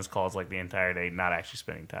on business calls like the entire day, not actually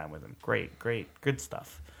spending time with him. Great, good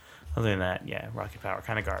stuff. Other than that, yeah, Rocket Power,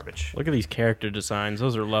 kind of garbage. Look at these character designs.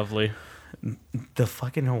 Those are lovely. The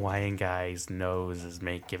fucking Hawaiian guy's nose is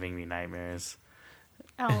giving me nightmares.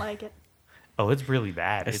 I don't like it. Oh, it's really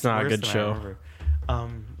bad. It's not a worse good than I show.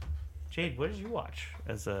 remember. Jade, what did you watch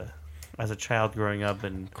as a child growing up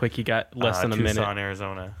in Quick, you got less than a Tucson, minute.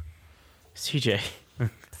 Arizona? CJ.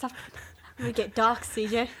 Stop. I'm gonna get doxxed,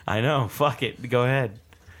 CJ. I know. Fuck it. Go ahead.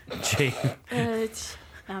 Jade. It's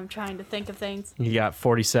I'm trying to think of things. You got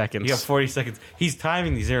 40 seconds. You got 40 seconds. He's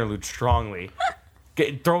timing these interludes strongly.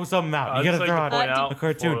 Throw something out. You I'd gotta just throw like to point out out a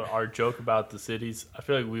cartoon. for our joke about the cities. I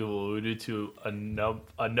feel like we've alluded to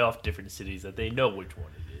enough different cities that they know which one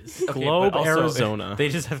it is. Okay, Globe, but also, Arizona. They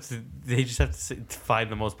just have to find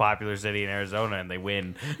the most popular city in Arizona, and they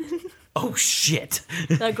win. Oh shit!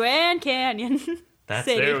 The Grand Canyon. That's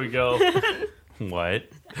City. There we go. What?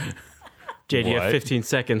 Jade, you have What? 15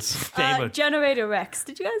 seconds. Generator Rex.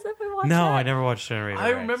 Did you guys ever watch No, that? I never watched Generator I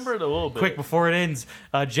Rex. remember it a little bit. Quick before it ends,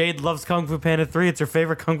 Jade loves Kung Fu Panda 3. It's her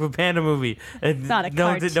favorite Kung Fu Panda movie. And not a no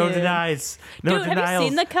cartoon. denies. No Dude, denials. have you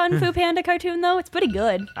seen the Kung Fu Panda cartoon though? It's pretty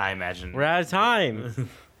good. I imagine. We're out of time.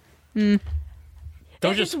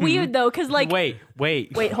 It's just weird though, cause like Wait.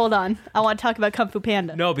 wait, hold on. I want to talk about Kung Fu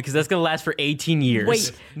Panda. No, because that's going to last for 18 years.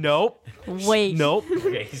 Wait. Nope. Wait. Nope.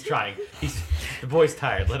 Okay, he's trying. The boy's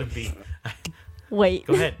tired. Let him be. Wait.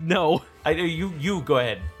 Go ahead. No. You go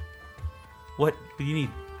ahead. What do you need?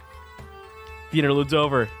 The interlude's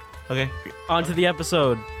over. Okay. On to the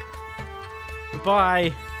episode.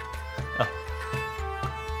 Bye.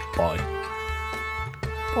 Bye.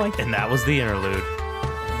 Boy. And that was the interlude.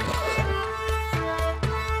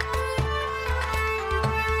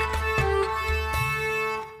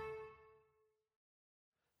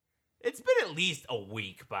 It's been at least a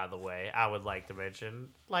week, by the way, I would like to mention.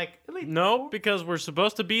 Like, at least No, because we're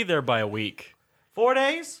supposed to be there by a week. 4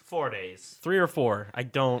 days? 4 days. 3 or 4. I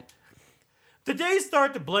don't. The days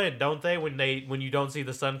start to blend, don't they? When you don't see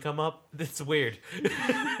the sun come up? It's weird.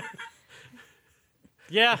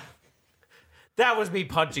 Yeah. That was me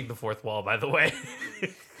punching the fourth wall, by the way.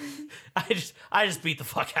 I just beat the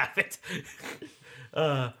fuck out of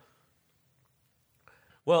it.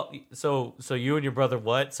 Well, so you and your brother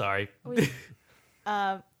what? Sorry.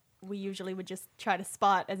 We usually would just try to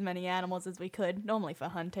spot as many animals as we could, normally for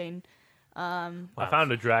hunting. I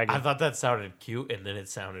found a dragon. I thought that sounded cute, and then it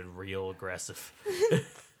sounded real aggressive.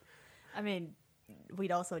 I mean,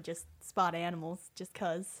 we'd also just spot animals just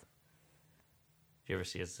 'cause. You ever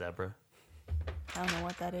see a zebra? I don't know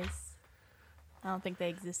what that is. I don't think they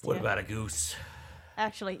exist What yet. about a goose?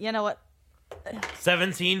 Actually, you know what?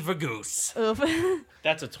 17 for goose. Oof.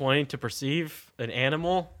 That's a 20 to perceive an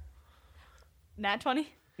animal. Nat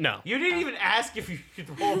 20? No. You didn't even ask if you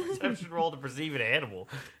could roll a perception roll to perceive an animal.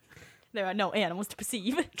 There are no animals to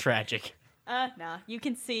perceive. Tragic. Nah. You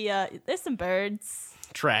can see, there's some birds.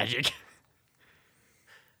 Tragic.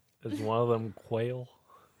 Is one of them quail?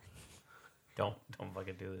 Don't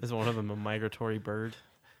fucking do this. Is one of them a migratory bird?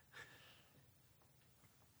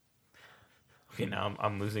 Okay, now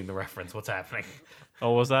I'm losing the reference. What's happening?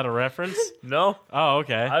 Oh, was that a reference? No. Oh,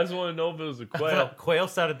 okay. I just want to know if it was a I quail. thought quail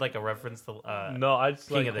sounded like a reference to No, I just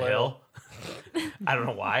King like of the quail. Hill. I don't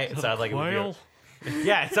know why. It sounded like it would be Quail?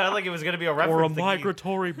 yeah, it sounded like it was gonna be a reference. Or a to King-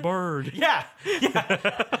 migratory bird. Yeah.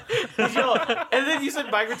 And then you said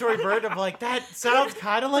migratory bird. I'm like, that sounds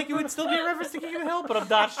kind of like it would still be a reference to King of the Hill, but I'm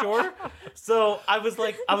not sure. So I was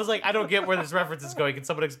like, I don't get where this reference is going. Can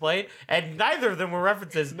someone explain? And neither of them were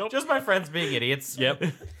references. Nope. Just my friends being idiots. Yep.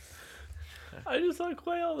 I just saw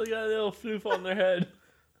quail. They got a little floof on their head.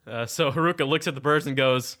 So Haruka looks at the birds and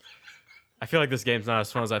goes, I feel like this game's not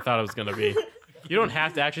as fun as I thought it was going to be. You don't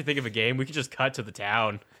have to actually think of a game. We could just cut to the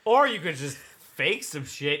town. Or you could just fake some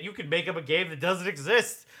shit. You could make up a game that doesn't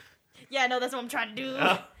exist. Yeah, no, that's what I'm trying to do.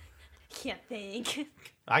 Can't think.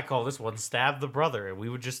 I call this one Stab the Brother, and we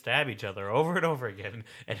would just stab each other over and over again,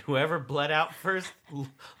 and whoever bled out first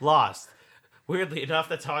lost. Weirdly enough,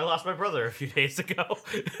 that's how I lost my brother a few days ago.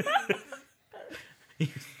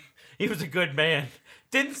 He was a good man.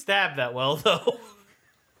 Didn't stab that well, though.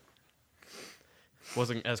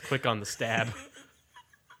 Wasn't as quick on the stab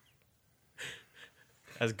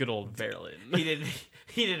as good old Verlin.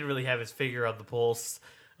 He didn't really have his finger on the pulse.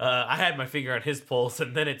 I had my finger on his pulse,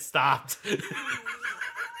 and then it stopped.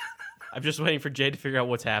 I'm just waiting for Jay to figure out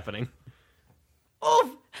what's happening.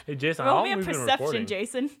 Oh, Hey, Jason, Roll how me long a have we been perception, recording?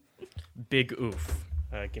 Jason. Big oof.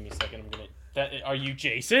 Give me a second. Are you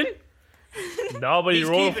Jason? No, but he's you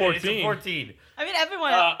rolled a keeping it. It's 14. a 14. I mean,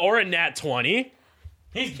 everyone. Or a nat 20.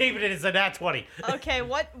 He's keeping it. It's a nat 20. Okay,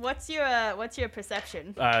 what's your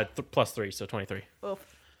perception? Plus 3, so 23.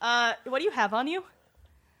 Oof. What do you have on you?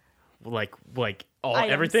 Like all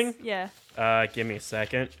Items. everything. Yeah. Give me a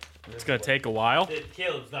second. It's gonna take a while.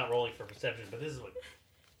 Caleb's not rolling for perception, but this is what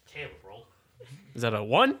Caleb rolled. Is that a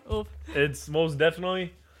 1? Oof. It's most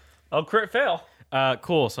definitely a crit fail.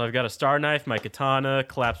 Cool. So I've got a star knife, my katana,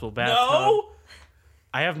 collapsible bathtub. No.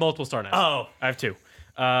 I have multiple star knives. Oh, I have 2.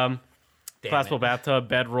 damn Collapsible it. bathtub,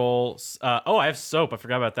 bedroll. I have soap. I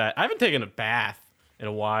forgot about that. I haven't taken a bath in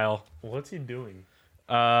a while. What's he doing?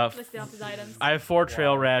 Listing off his items. I have 4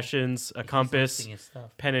 trail rations, a compass, listing his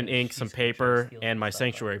stuff. pen and ink, some She's gonna try to paper, steal and my stuff.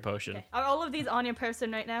 sanctuary potion. Okay. Are all of these on your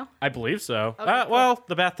person right now? I believe so. Okay, cool. Well,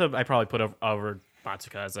 the bathtub I probably put over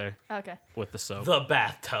Matsukaze Okay. with the soap. The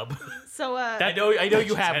bathtub. So I know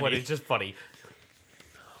you have Teddy. one. It's just funny.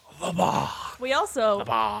 we also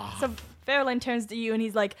so Farrellin turns to you and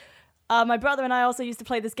he's like, my brother and I also used to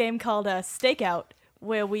play this game called Stakeout,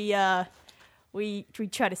 where we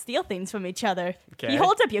try to steal things from each other. Okay. He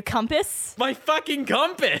holds up your compass. My fucking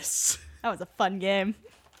compass! That was a fun game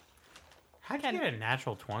How'd you get a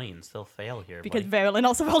natural 20 and still fail here? because buddy? Farrellin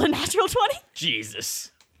also rolled a natural 20.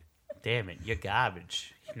 Jesus. Damn it, you're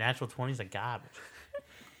garbage. Natural 20s are garbage.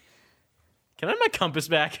 Can I have my compass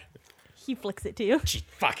back? He flicks it to you. Gee,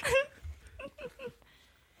 fuck.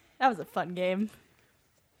 That was a fun game.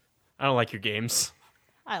 I don't like your games.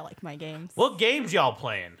 I like my games. What games y'all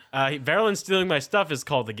playing? Verilyn stealing my stuff is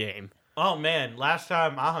called the game. Oh man, last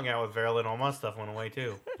time I hung out with Verilyn, all my stuff went away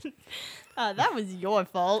too. That was your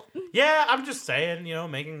fault. Yeah, I'm just saying,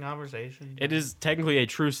 making conversation. It is technically a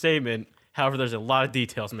true statement. However, there's a lot of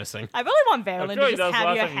details missing. I really want I Farrellin feel like to that just was have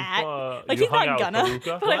the your last time hat. you, Like you he's hung not out with gonna,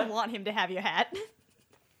 Haruka. but I What? want him to have your hat.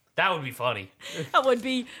 That would be funny. That would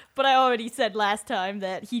be, but I already said last time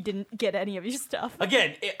that he didn't get any of your stuff.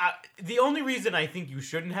 Again, the only reason I think you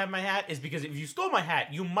shouldn't have my hat is because if you stole my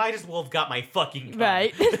hat, you might as well have got my fucking gun.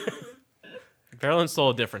 Right. Verilyn stole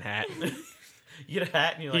a different hat. You get a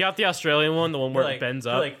hat and you're He like, got the Australian one, the one where you're it bends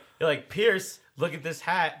up. You're like, Pierce, look at this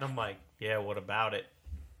hat. And I'm like, yeah, what about it?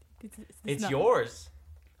 It's not- yours.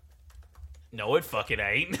 No, it fucking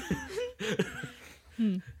ain't.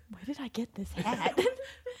 Where did I get this hat?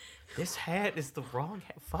 This hat is the wrong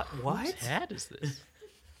hat. What? Whose hat is this?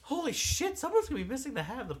 Holy shit, someone's gonna be missing the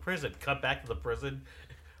hat of the prison. Cut back to the prison.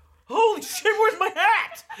 Holy shit, where's my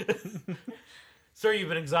hat? Sir, you've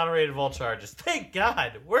been exonerated of all charges. Thank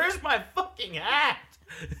God. Where's my fucking hat?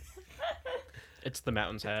 It's the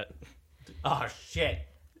mountain's hat. Oh shit.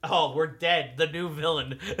 Oh, we're dead. The new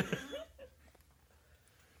villain.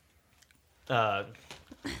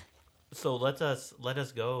 So let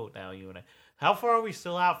us go now, you and I. How far are we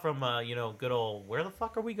still out from good old where the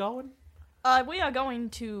fuck are we going? We are going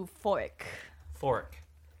to Fork. Fork.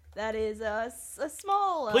 That is a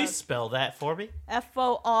small. Please spell that for me.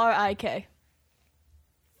 Forik.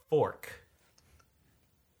 Fork.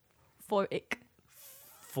 Fork.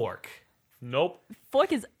 Fork. Nope.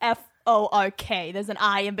 Fork is Fork. There's an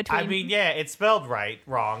I in between. I mean, yeah, it's spelled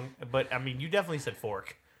wrong, but I mean, you definitely said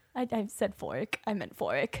fork. I said fork. I meant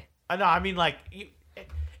fork. I know. I mean, like,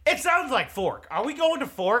 it sounds like fork. Are we going to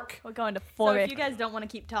fork? We're going to Fork. So if you guys don't want to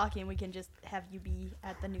keep talking, we can just have you be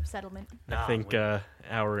at the new settlement. I think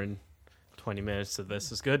hour and 20 minutes of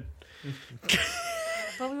this is good.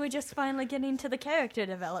 But we were just finally getting to the character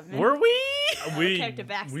development. Were we? Character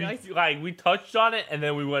backstory. We touched on it and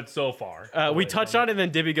then we went so far. We touched on it, and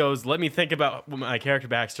then Dibby goes, "Let me think about my character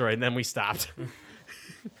backstory," and then we stopped.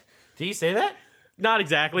 Did you say that? Not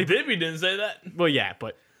exactly. Dibby didn't say that. Well, yeah,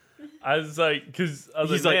 but I was like, because I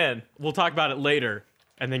was he's like, like, man, "We'll talk about it later,"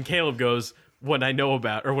 and then Caleb goes, "When I know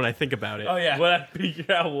about, or when I think about it." Oh yeah. when I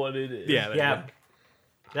figure out what it is. yeah, Yeah.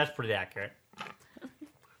 That's pretty accurate.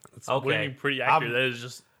 What do you mean pretty accurate? That is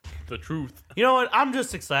just the truth. You know what? I'm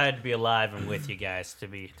just excited to be alive and with you guys. To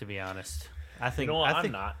be honest, I think. You know what? I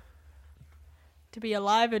think, I'm not. To be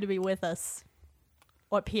alive or to be with us?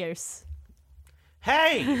 Or Pierce?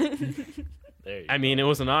 Hey, There you I mean, it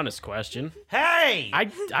was an honest question. hey! I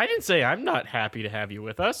didn't say I'm not happy to have you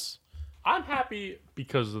with us. I'm happy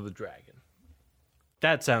because of the dragon.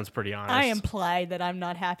 That sounds pretty honest. I implied that I'm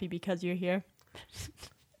not happy because you're here.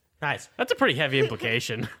 Nice That's a pretty heavy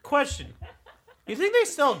implication. question. You think they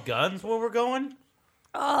sell guns where we're going?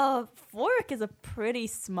 Fork is a pretty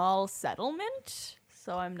small settlement,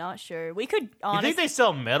 so I'm not sure. We could You honestly think they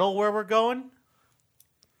sell metal where we're going?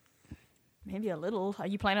 maybe a little. Are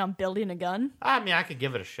you planning on building a gun? I mean, I could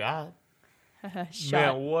give it a shot.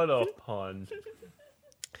 Shot. Man, what a pun.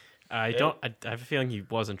 I don't. I have a feeling he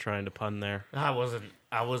wasn't trying to pun there. I wasn't.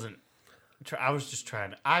 I was just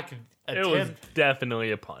trying to. I could It attempt. was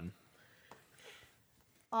definitely a pun.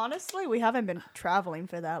 Honestly, we haven't been traveling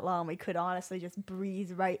for that long. We could honestly just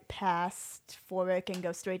breeze right past Fork and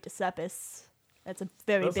go straight to Sepis. That's a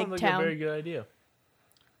very That big sounds like town. a very good idea.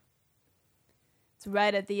 It's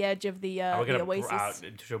right at the edge of the Are we gonna, oasis.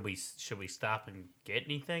 should we stop and get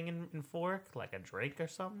anything in Fork, like a drink or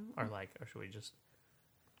something, or should we just?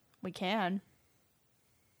 We can.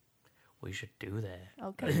 We should do that. Are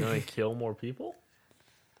Okay. you gonna kill more people?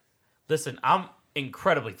 Listen,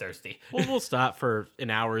 incredibly thirsty. We'll stop for an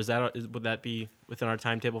hour. Would that be within our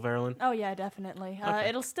timetable, Verilyn? Oh yeah, definitely. Okay.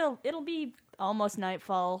 It'll be almost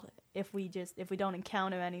nightfall if we don't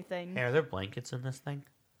encounter anything. Hey, are there blankets in this thing?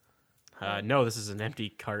 No, this is an empty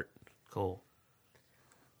cart. Cool.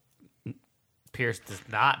 Pierce does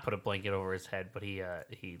not put a blanket over his head, but he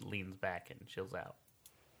leans back and chills out.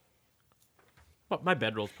 Well, my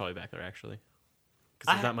bedroll's probably back there, actually.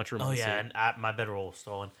 Because there's not much room Oh on the yeah, seat. and my bedroll was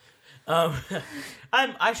stolen.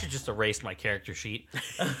 I should just erase my character sheet.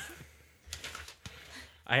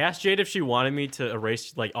 I asked Jade if she wanted me to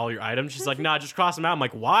erase like all your items. She's like, nah, just cross them out. I'm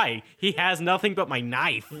like, why? He has nothing but my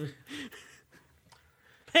knife.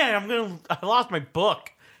 Man, I lost my book.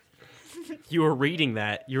 You were reading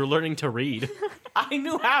that. You were learning to read. I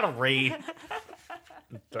knew how to read.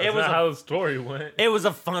 That's It was not a- how the story went. It was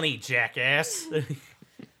a funny jackass.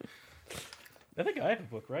 I think I have a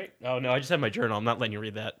book, right? Oh, no, I just have my journal. I'm not letting you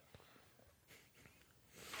read that.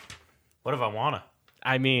 What if I wanna?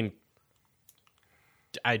 I mean,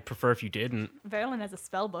 I'd prefer if you didn't. Verilyn has a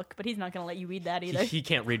spell book, but he's not gonna let you read that either. He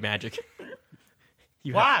can't read magic.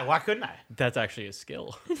 You Why? Why couldn't I? That's actually a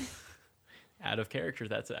skill. Out of character,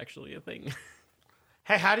 that's actually a thing.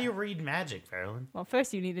 Hey, how do you read magic, Verilyn? Well,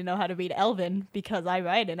 first you need to know how to read Elven because I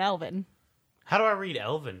write in Elven. How do I read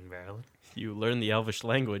Elven, Verilyn? You learn the Elvish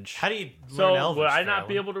language. How do you So learn Elvish, would I not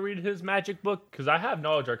be Verilyn? able to read his magic book? Because I have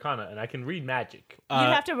knowledge arcana and I can read magic. You'd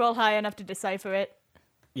have to roll high enough to decipher it.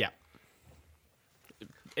 Yeah.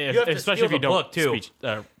 have to Especially steal if you the don't book,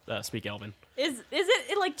 too. speak Elven. Is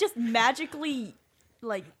it like just magically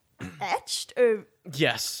like etched or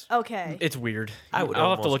Yes. okay? It's weird. I would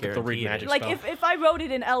I'll have to almost look at the read guarantee it magic is. Like spell. if I wrote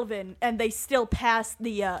it in Elven and they still passed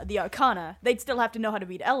the Arcana, they'd still have to know how to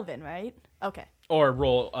read Elven, right? Okay, Or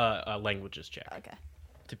roll a languages check okay.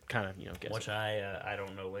 to kind of, guess. Which I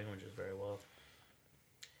don't know languages very well.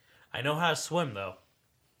 I know how to swim though.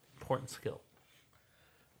 Important skill.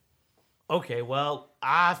 Okay, well,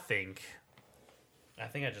 I think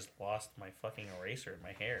I just lost my fucking eraser in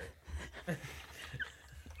my hair.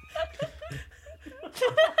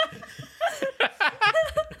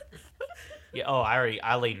 Yeah. Oh,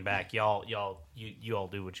 I leaned back. You all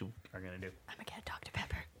do what you are gonna do. I'm gonna get Dr.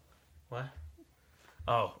 Pepper. What?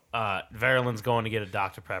 Oh, Verilyn's going to get a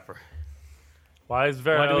Dr. Pepper. Why is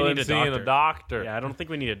Why do we Verilyn need a seeing doctor? a doctor? Yeah, I don't think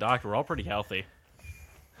we need a doctor. We're all pretty healthy.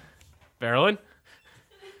 Verilyn?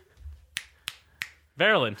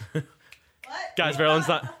 Verilyn. What? Guys, Verilyn's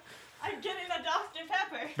not... I'm getting a Dr.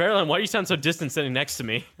 Pepper. Verilyn, why do you sound so distant sitting next to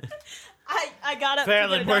me? I got up to get a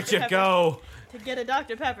Verilyn, where'd Dr. you Pepper. go? To get a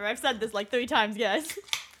Dr. Pepper. I've said this like 3 times, guys.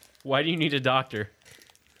 Why do you need a doctor?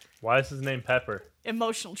 Why is his name Pepper?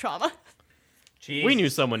 Emotional trauma. Jeez. We knew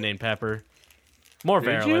someone named Pepper. More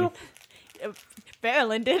Did Verilyn. you?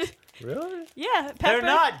 Verilyn did. Really? Yeah, Pepper. They're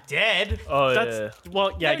not dead. Oh, That's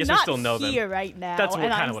well, yeah. I They're guess not we still know them. here right now. That's and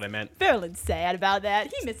kind I'm of what I meant. Verilyn's sad about that.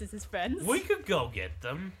 He misses his friends. We could go get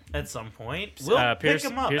them at some point. We'll Pierce, pick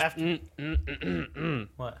them up Pierce- after.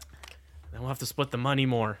 What? Then we'll have to split the money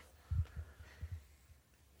more.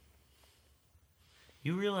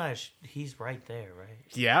 You realize he's right there, right?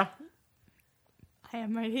 Yeah. I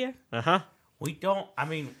am right here. Uh huh. We don't. I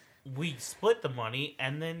mean, we split the money,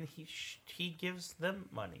 and then he gives them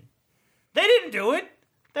money. They didn't do it.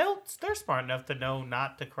 They're smart enough to know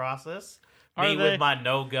not to cross us. Are Me they? with my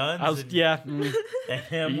no guns. and, Yeah. and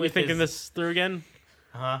him Are you with thinking his, this through again?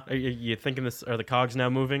 Huh? Are you thinking this? Are the cogs now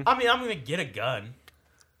moving? I mean, I'm gonna get a gun.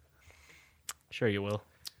 Sure, you will.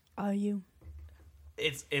 Are you?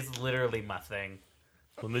 It's literally my thing.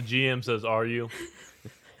 when the GM says, "Are you?"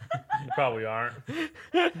 You probably aren't.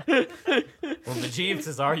 When the GM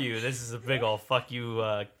says, "Are you?" This is a big old fuck you,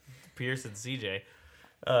 Pierce and CJ.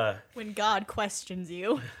 When God questions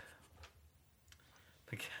you.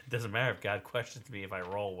 It doesn't matter if God questions me if I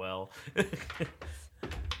roll well.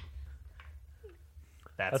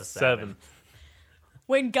 That's a That's 7. 7.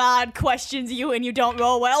 When God questions you and you don't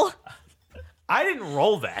roll well. I didn't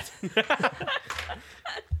roll that.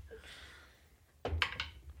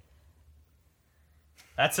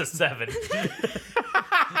 That's a 7.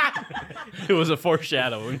 It was a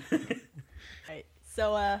foreshadowing. Right.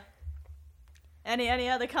 So, any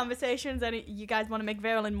other conversations? You guys want to make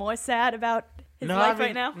Verilyn more sad about his No, life I mean,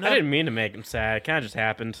 right now? no. I didn't mean to make him sad. It kind of just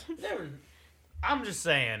happened. I'm just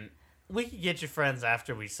saying, we could get your friends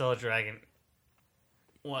after we sell a dragon.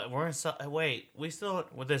 What? We're gonna sell. Wait, we still.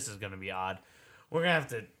 Well, this is gonna be odd. We're gonna have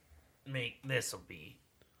to make this. Will be.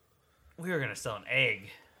 We were gonna sell an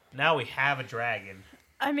egg. Now we have a dragon.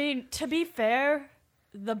 I mean, to be fair,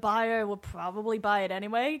 the buyer will probably buy it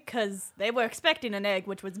anyway, because they were expecting an egg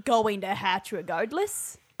which was going to hatch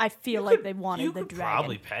regardless. I feel like they wanted You the could dragon.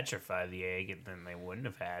 probably petrify the egg, and then they wouldn't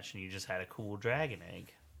have hatched, and you just had a cool dragon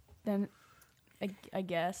egg. Then, I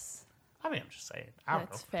guess I mean, I'm just saying. I don't know.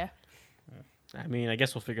 that's fair. I mean, I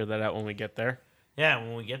guess we'll figure that out when we get there. Yeah,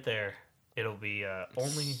 when we get there, it'll be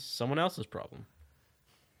only. Someone else's problem.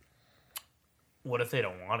 What if they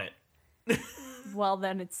don't want it? Well,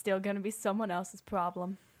 then it's still gonna be someone else's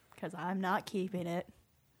problem, because I'm not keeping it.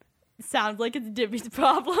 Sounds like it's Dibby's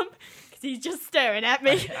problem, because he's just staring at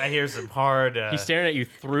me. I hear some hard. He's staring at you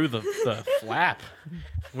through the flap.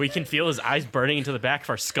 We can feel his eyes burning into the back of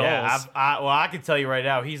our skulls. Yeah, I can tell you right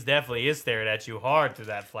now, he's definitely is staring at you hard through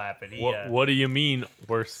that flap, and he. What do you mean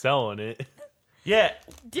we're selling it? Yeah.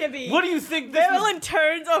 Dibby. What do you think? This was, Marilyn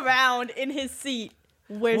turns around in his seat.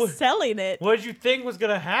 We're What? selling it. what did you think was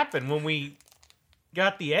gonna happen when we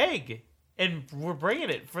got the egg, and we're bringing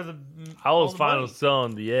it for the? I was all the fine money? with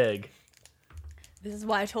selling the egg. This is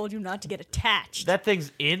why I told you not to get attached. That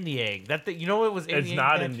thing's in the egg. That thing, you know what was in It's the egg?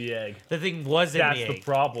 not Dad? in the egg. The thing was in That's the the egg,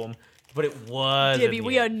 problem. but it was. Dibby, in the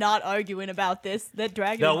we are egg. not arguing about this. That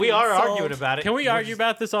dragon. No, is we being are sold. arguing about it. Can we We're argue just-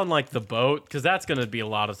 about this on like the boat? Because that's going to be a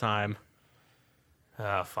lot of time.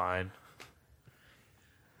 Ah, fine.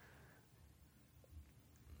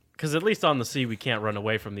 Because at least on the sea, we can't run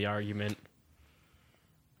away from the argument.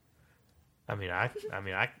 I mean, I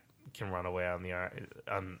can run away on the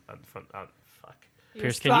fuck. You're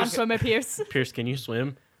Pierce, can strong you- swimmer, Pierce. Pierce, can you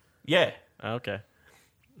swim? Yeah. Okay.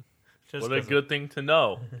 Just What a 'cause good thing to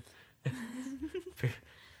know.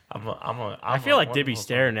 I feel like Dibby's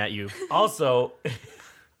staring at you. Also,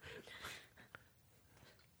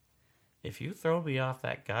 if you throw me off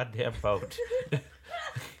that goddamn boat,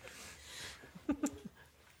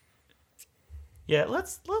 yeah,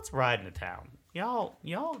 let's ride into town. Y'all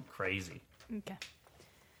crazy. Okay.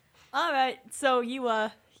 All right. So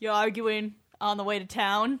you're arguing on the way to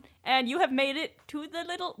town, and you have made it to the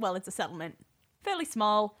little. Well, it's a settlement, fairly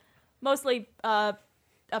small, mostly a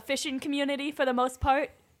fishing community for the most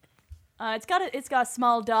part. It's got a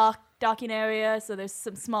small docking area, so there's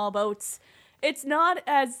some small boats. It's not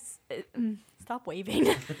as stop waving.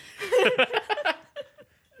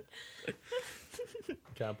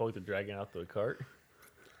 Can I poke the dragon out the cart?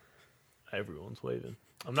 Everyone's waving.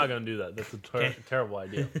 I'm not gonna do that. That's a terrible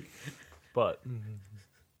idea. But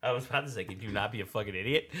I was about to say, can you not be a fucking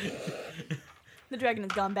idiot? The dragon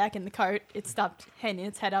has gone back in the cart. It stopped hanging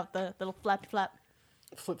its head out the little flap.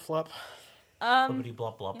 Flip flop. Flippity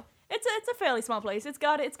blop blop. It's a fairly small place. It's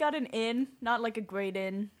got an inn, not like a great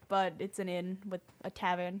inn, but it's an inn with a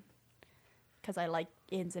tavern. Because I like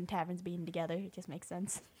inns and taverns being together. It just makes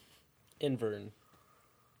sense. Invern.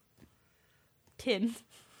 Tin.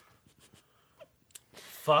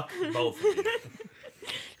 Fuck both of you.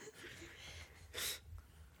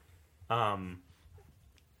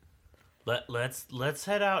 Let's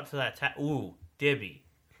head out to that Ooh, Dibby.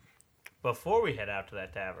 Before we head out to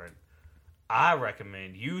that tavern, I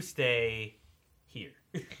recommend you stay here.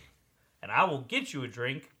 And I will get you a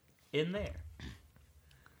drink in there.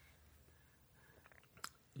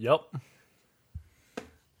 yep.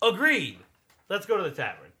 Agreed. Let's go to the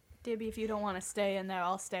tavern. Dibby, if you don't want to stay in there,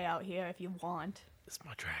 I'll stay out here if you want. It's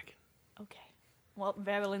my dragon. Okay. Well,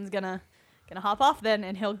 Verulin's gonna hop off then,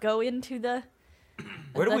 and he'll go into the.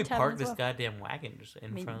 Where do the we tavern park as this well. goddamn wagon? Just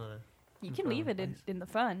in mean, front of the... You can leave it in the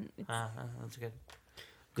front. It's, That's good.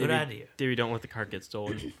 Good idea. Dibby, don't let the cart get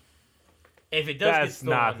stolen. If it does get That's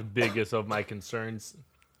not the stolen, biggest of my concerns.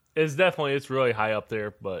 It's really high up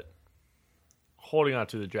there, but holding on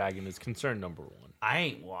to the dragon is concern number one. I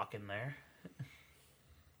ain't walking there.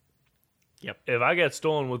 If I get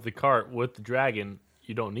stolen with the cart with the dragon,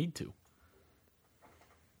 you don't need to.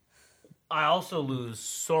 I also lose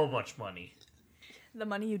so much money. the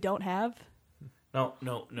money you don't have. No.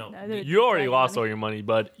 Neither- You already dragon lost money. all your money,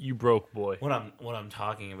 but you broke, boy. What I'm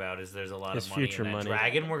talking about is there's a lot It's of money future in that money.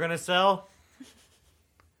 dragon we're gonna sell.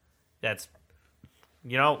 That's,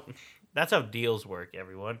 that's how deals work.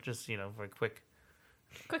 Everyone, just for quick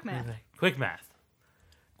Quick math. math,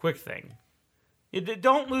 quick thing.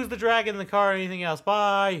 Don't lose the dragon in the car or anything else.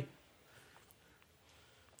 Bye.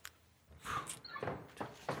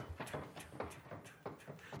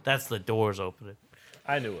 That's the doors opening.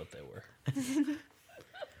 I knew what they were.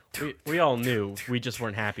 we all knew. We just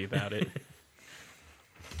weren't happy about it.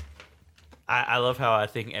 I love how I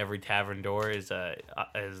think every tavern door is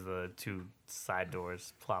the two side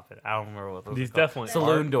doors plopping. I don't remember what those These are called. definitely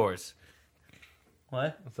Saloon aren't.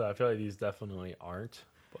 What? What? So I feel like these definitely aren't.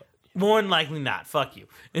 But More than likely not. Fuck you.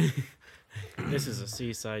 This is a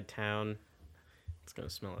seaside town. It's gonna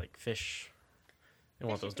smell like fish. I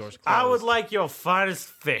want those doors closed. I would like your finest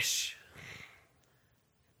fish.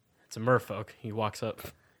 It's a merfolk. He walks up.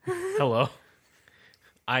 Hello.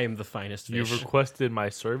 I am the finest fish. You've requested my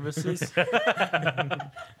services. I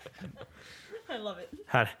love it.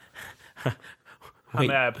 How Wait.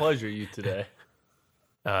 may I pleasure you today?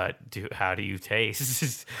 How do you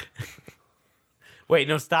taste? Wait,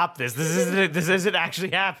 no, stop this. This isn't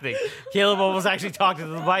actually happening. Caleb almost actually talked to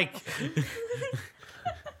the mic.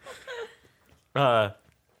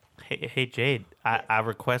 Hey Jade, I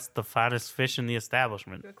request the finest fish in the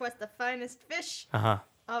establishment. Request the finest fish. Uh-huh.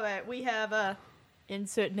 All right, we have a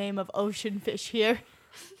insert name of ocean fish here.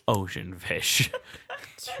 Ocean fish.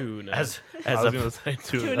 Tuna. As I was a, gonna say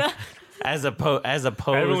tuna. Tuna. as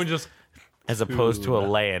Everyone just opposed to a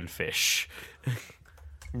tuna. land fish.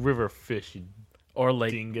 river fish. You or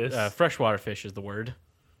like dingus. freshwater fish is the word.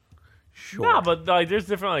 Sure. Nah, but like there's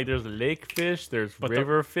different. Like there's lake fish. There's But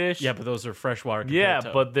river fish. Yeah, but those are freshwater. yeah, compared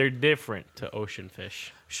to, but they're different. to ocean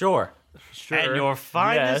fish. Sure. Sure. And your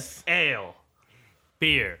finest Yes. ale.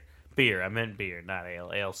 Beer. Beer. I meant beer, not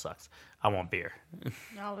ale. Ale sucks. I want beer.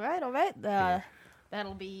 All right.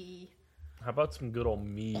 That'll be. How about some good old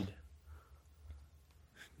mead?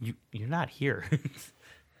 You're not here.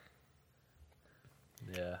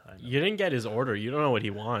 Yeah, I know. You didn't get his order. You don't know what he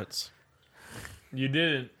wants. You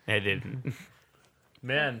didn't, I didn't.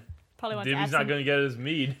 man. Probably wants Dibby's not gonna get his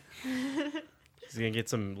mead. He's gonna get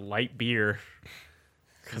some light beer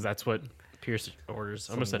because that's what Pierce orders.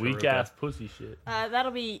 I'm gonna Some say weak ass pussy shit.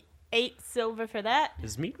 That'll be 8 silver for that.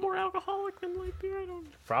 Is meat more alcoholic than light beer? I don't.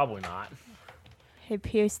 Probably not. Hey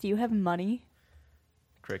Pierce, do you have money?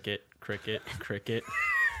 Cricket, cricket, cricket.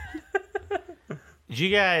 Did you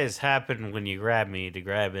guys happen when you grabbed me to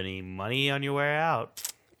grab any money on your way out?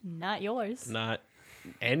 Not yours. Not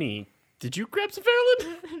any. Did you grab some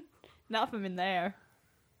Fairland? Not from in there.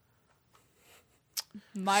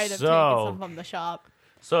 Might have So- taken some from the shop.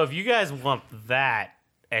 So if you guys want that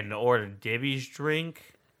and order Dibby's drink,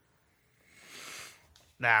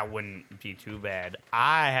 that wouldn't be too bad.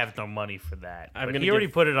 I have no money for that. I'm But gonna he already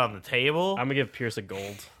give- put it on the table. I'm gonna give Pierce a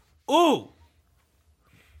gold. Ooh!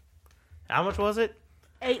 How much was it?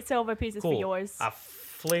 8 silver pieces Cool. for yours. I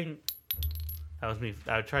fling. That was me.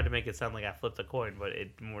 I tried to make it sound like I flipped a coin, but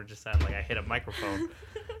it more just sounded like I hit a microphone.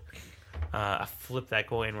 I flipped that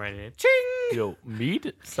coin right in. Ching! Yo,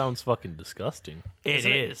 mead sounds fucking disgusting. It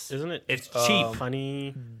is. Isn't it? It's cheap.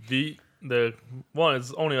 Funny. The one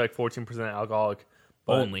is only like 14% alcoholic.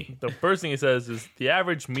 But Only. The first thing it says is the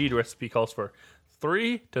average mead recipe calls for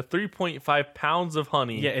 3 to 3.5 pounds of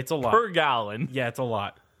honey. Yeah, it's a lot. per gallon. Yeah, it's a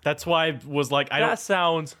lot. That's why I was like, I That don't.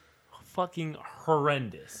 sounds fucking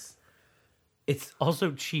horrendous. It's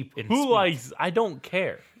also cheap and Who sweet. likes? I don't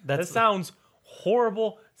care. That's- That sounds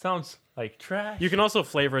horrible. Sounds like trash. You can also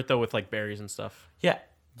flavor it though with like berries and stuff. Yeah.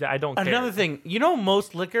 Yeah, I don't care. Another thing,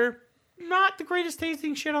 most liquor, not the greatest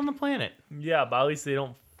tasting shit on the planet. Yeah, but at least they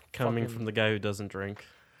don't. Coming Fucking- from the guy who doesn't drink.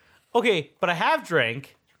 Okay, but I have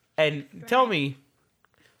drank, and tell me.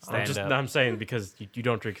 I'm saying because you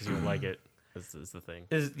don't drink because you don't like it. Is the thing.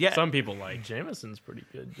 Yeah, Some people like. Jameson's pretty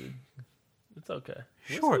good, dude. It's okay.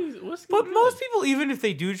 Sure. Whiskey's but good. most people, even if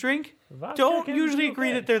they do drink, Vodka don't can be usually agree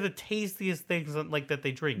okay. that they're the tastiest things like that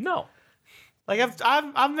they drink. No. Like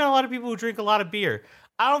I've met a lot of people who drink a lot of beer.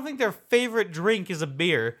 I don't think their favorite drink is a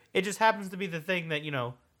beer. It just happens to be the thing that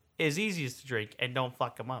is easiest to drink and don't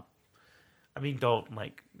fuck them up. I mean,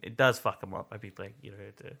 it does fuck them up. I mean,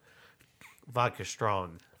 the vodka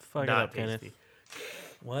strong, Fuck it not up, Kenneth. tasty.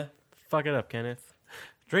 What? Fuck it up, Kenneth.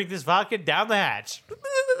 Drink this vodka down the hatch.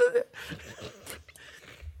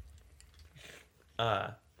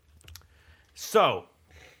 So,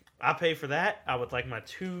 I'll pay for that. I would like my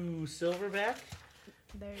 2 silver back.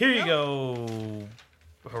 There Here you go,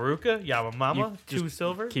 Haruka, Yamamama, You 2 just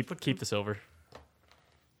silver. Keep the silver.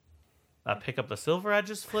 I pick up the silver I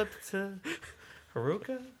just flipped to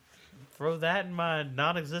Haruka. Throw that in my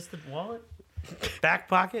non-existent wallet. Back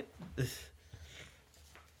pocket.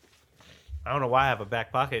 I don't know why I have a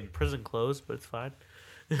back pocket in prison clothes, but it's fine.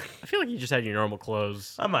 I feel like you just had your normal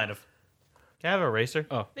clothes. I might have. Can I have an eraser?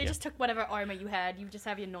 Oh, They just took whatever armor you had. You just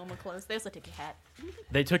have your normal clothes. They also took your hat.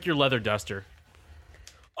 they took your leather duster.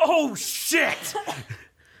 Oh, shit!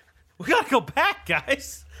 We gotta go back,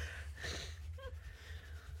 guys.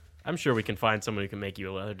 I'm sure we can find someone who can make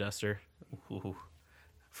you a leather duster. Ooh.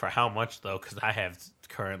 For how much, though? Because I have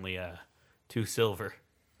currently 2 silver.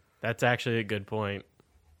 That's actually a good point.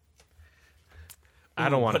 I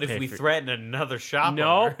don't want to But pay if we for threaten another shop Nope,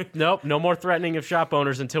 owner- nope, no more threatening of shop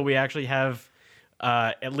owners until we actually have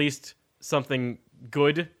at least something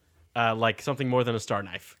good, like something more than a star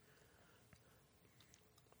knife.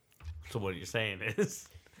 So what you're saying is...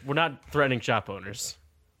 We're not threatening shop owners.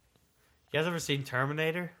 You guys ever seen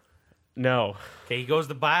Terminator? No. Okay, he goes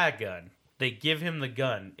to buy a gun. They give him the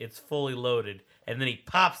gun. It's fully loaded, and then he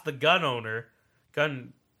pops the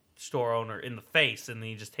gun store owner in the face, and then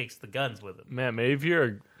he just takes the guns with him. Man, maybe if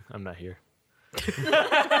you're... I'm not here.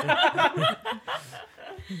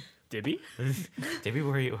 Dibby? Debbie,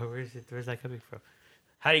 where's that coming from?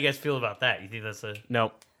 How do you guys feel about that? You think that's a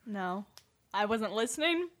No. No. I wasn't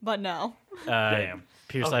listening, but no. damn?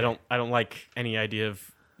 Pierce, Okay. I don't like any idea of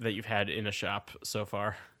that you've had in a shop so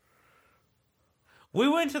far. We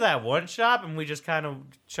went to that one shop and we just kind of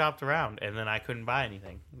shopped around, and then I couldn't buy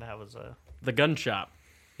anything. That was The gun shop.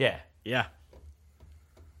 yeah. Yeah.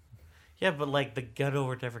 Yeah, but like the gun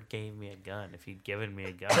owner never gave me a gun. If he'd given me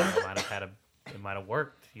a gun, it might have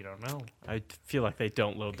worked. You don't know. I feel like they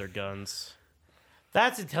don't load their guns.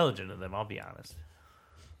 That's intelligent of them, I'll be honest.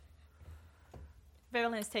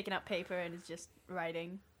 Verlin is taking out paper and is just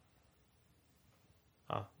writing.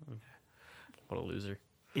 Oh, okay. What a loser.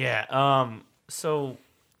 Yeah. So,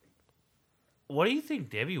 what do you think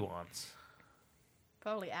Debbie wants?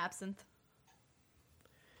 Probably absinthe.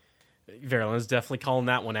 Verilyn's definitely calling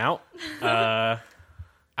that one out. I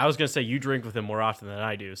was going to say you drink with him more often than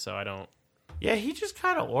I do, so I don't. Yeah, he just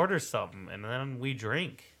kind of orders something and then we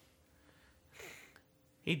drink.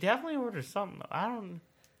 He definitely orders something.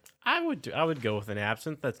 I would go with an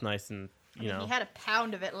absinthe. That's nice and, you know. He had a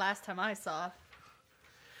pound of it last time I saw.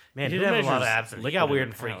 Man, He who did have a lot of measures absinthe. He liquid got in weird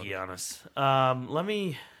a and freaky pound? on us. Let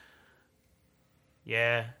me.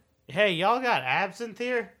 Yeah. Hey, y'all got absinthe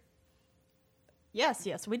here? Yes,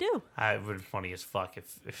 we do. I would be funny as fuck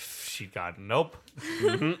if she'd gotten nope.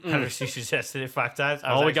 After she suggested it 5 times.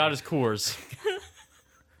 All we got is Coors.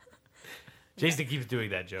 Jason keeps doing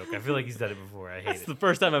that joke. I feel like he's done it before. I hate That's it. the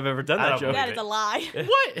first time I've ever done I that don't joke. believe That is a lie.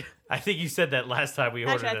 What? I think you said that last time we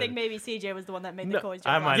ordered Actually, I think it. maybe CJ was the one that made No, the Coors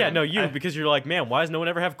I joke. might Yeah, have- no, you, because you're like, man, why does no one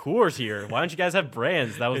ever have Coors here? Why don't you guys have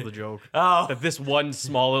brands? That was the joke. Oh. That this one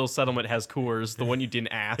small little settlement has Coors, the one you didn't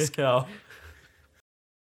ask. No.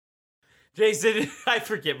 Jason, I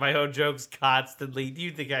forget my own jokes constantly. Do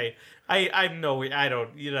you think I know I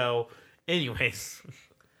don't, anyways.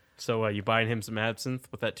 So you buying him some absinthe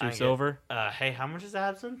with that 2 I get- silver? Hey, how much is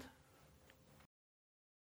absinthe?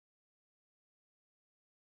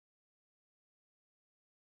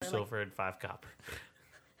 Silver and 5 copper.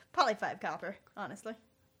 Probably 5 copper, honestly.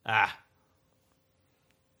 Ah.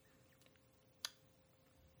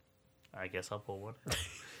 I guess I'll pull one.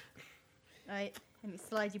 Alright, and he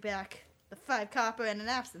slides you back the 5 copper and an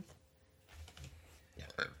absinthe.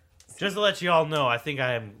 Just to let you all know, I think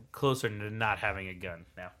I am closer to not having a gun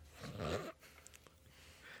now.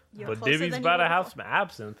 You're But closer Divvy's than about you to were have before. some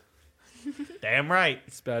absinthe. Damn right.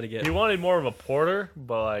 It's about to get. He wanted more of a porter,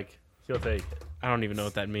 but like he'll take it. I don't even know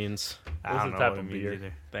what that means. I What's don't the know type what it of means beer?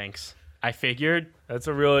 either. Thanks. I figured. That's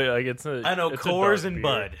a really like it's a. I know it's a Coors dark and beer.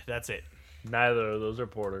 Bud. That's it. Neither of those are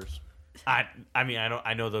porters. I mean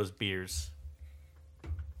I know those beers.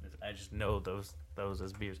 I just know those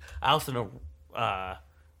as beers. I also know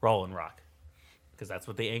Rollin' Rock because that's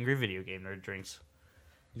what the angry video game nerd drinks.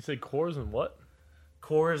 You say Coors and what?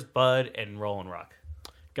 Coors, Bud, and Rollin' Rock.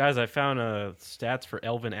 Guys, I found stats for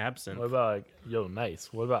Elvin Absinthe. What about like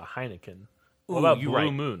nice? What about Heineken? What Ooh, about you Blue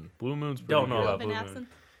right. Moon? Blue Moon's pretty Don't know good. about Open Blue Moon. absinthe?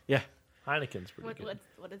 Yeah. Heineken's pretty good.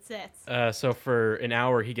 What it says. So for an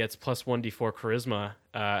hour, he gets plus 1d4 charisma,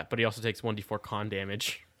 but he also takes 1d4 con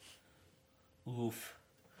damage. Oof.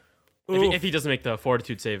 If he doesn't make the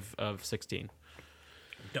fortitude save of 16.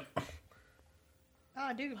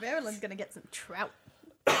 Oh, dude, Verilyn's gonna get some trout.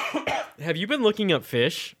 Have you been looking up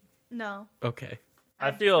fish? No. Okay. I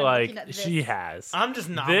I've feel been like looking at she this. has. I'm just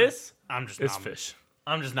nomming. This I'm just is nomming. fish.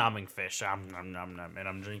 I'm just nomming fish. I'm and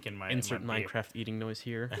I'm drinking my Insert my beer. Minecraft eating noise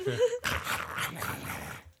here.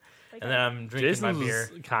 And then I'm drinking my Jason's beer.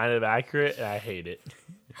 is kind of accurate, and I hate it.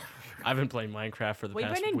 I've been playing Minecraft for the Were you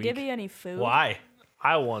past bringing week. Divvy any food? Why?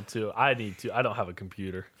 I want to. I need to. I don't have a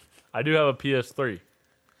computer. I do have a PS3.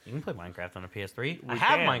 You can play Minecraft on a PS3. I We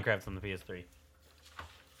have can. Minecraft on the PS3.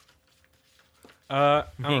 I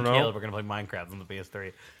Me don't and know. Caleb are gonna play Minecraft on the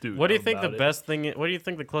PS3. Dude, What do you I'm think the about it. best thing? What do you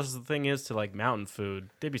think the closest thing is to like mountain food?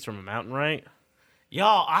 Dibby's from a mountain, right?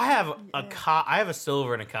 Y'all, I have I have a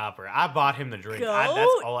silver and a copper. I bought him the drink. That's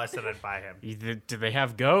Goat? all I said I'd buy him. Do they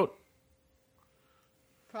have goat?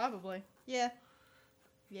 Probably. Yeah.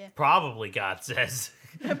 Probably, God says.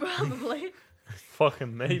 Probably.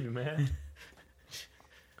 Fucking maybe, man.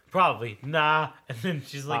 Probably. Nah. And then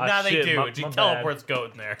she's like, Ah, nah, they shit, do. my- And she my bad. teleports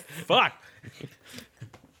goat in there. Fuck.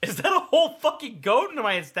 Is that a whole fucking goat in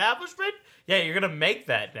my establishment? Yeah, you're gonna make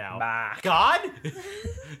that now. Bah. God?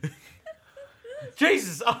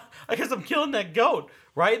 Jesus, I guess I'm killing that goat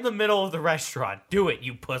right in the middle of the restaurant. Do it,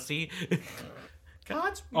 you pussy.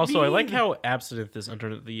 God's Also, I like mean. how absinthe is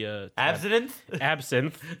under the Abstinence?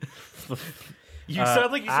 absinthe. You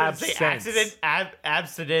sound like you should say absence. accident,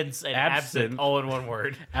 abstinence, and absinthe Absinthe. all in one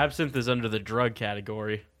word. Absinthe is under the drug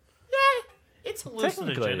category. Yeah, it's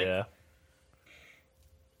Technically, hallucinogenic.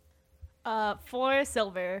 yeah. 4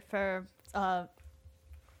 silver for a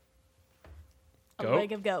Goat?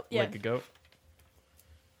 leg of goat. Yeah. Like a goat.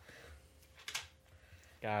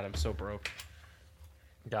 God, I'm so broke.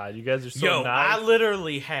 God, you guys are so Yo, nice. I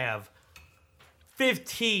literally have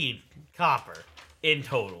 15 copper in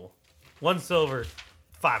total. 1 silver,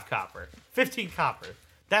 5 copper. 15 copper.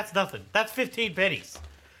 That's nothing. That's 15 pennies.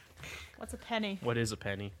 What's a penny? What is a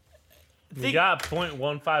penny? You got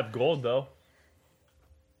 0.15 gold, though.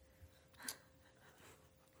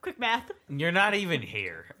 Quick math. You're not even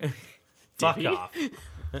here. Fuck Dibby? off.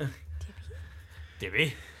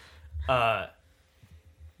 Dibby.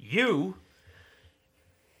 You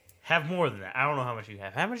have more than that. I don't know how much you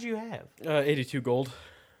have. How much do you have? 82 gold.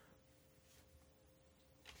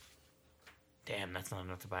 Damn, that's not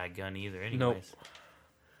enough to buy a gun either. Anyways.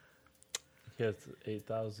 He has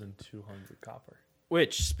 8,200 copper.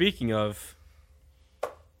 Which, speaking of,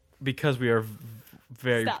 because we are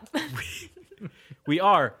very, Stop. we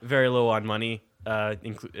are very low on money,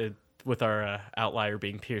 with our outlier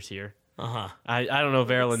being Pierce here. Uh-huh. I don't know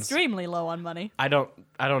Verilyn's. Extremely low on money. I don't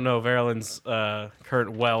know Verilyn's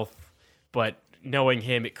current wealth, but knowing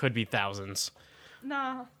him, it could be thousands.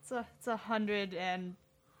 No, it's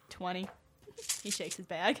 120. He shakes his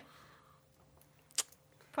bag.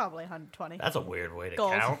 Probably 120. That's a weird way to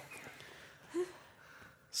Gold. count.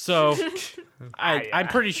 So, I'm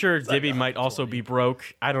pretty sure Dibby might also be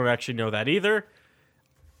broke. I don't actually know that either.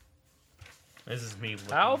 This is me.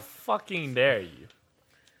 Looking. How fucking dare you?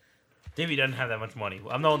 Davey doesn't have that much money.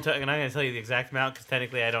 I'm not going to tell you the exact amount because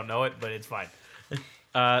technically I don't know it, but it's fine.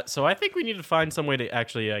 So I think we need to find some way to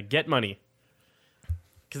actually get money.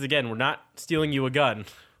 Because again, we're not stealing you a gun.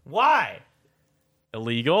 Why?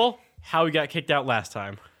 Illegal? How we got kicked out last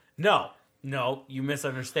time. No, you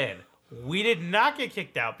misunderstand. We did not get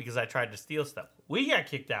kicked out because I tried to steal stuff. We got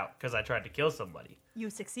kicked out because I tried to kill somebody. You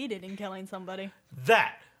succeeded in killing somebody.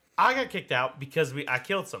 I got kicked out because I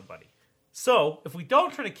killed somebody. So, if we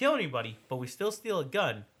don't try to kill anybody, but we still steal a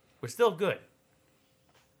gun, we're still good.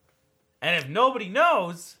 And if nobody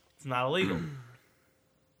knows, it's not illegal.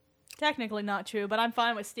 Technically not true, but I'm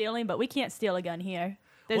fine with stealing, but we can't steal a gun here.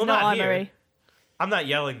 There's Well, no not here. armory. I'm not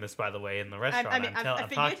yelling this, by the way, in the restaurant. I mean, I I'm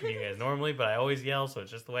figured. talking to you guys normally, but I always yell, so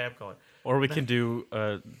it's just the way I'm going. Or we can do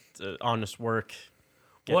honest work.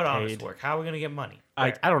 Get What paid. honest work? How are we going to get money?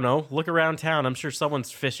 I don't know. Look around town. I'm sure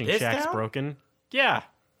someone's fishing This shack's town? broken. Yeah.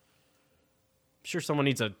 I'm sure someone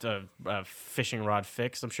needs a fishing rod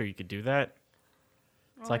fixed. I'm sure you could do that.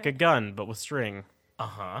 It's like a gun, but with string.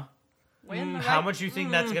 Uh-huh. Win the How right- much do you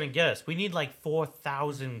think that's going to get us? We need like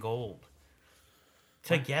 4,000 gold.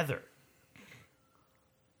 Together.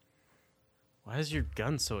 Why is your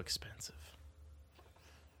gun so expensive?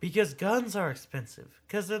 Because guns are expensive.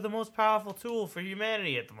 Because they're the most powerful tool for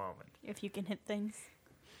humanity at the moment. If you can hit things.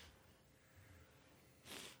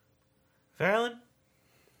 Farrellyn,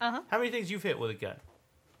 Uh-huh. how many things you've hit with a gun?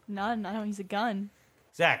 None. I don't use a gun.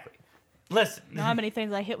 Exactly. Listen. Know how many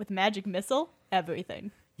things I hit with magic missile?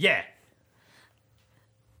 Everything. Yeah.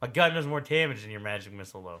 A gun does more damage than your magic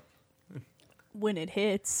missile, though. When it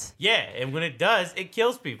hits. Yeah, and when it does, it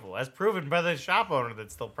kills people, as proven by the shop owner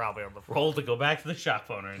that's still probably on the roll to go back to the shop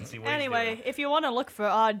owner and see what he's Anyway, doing. if you want to look for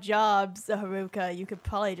odd jobs, Haruka, you could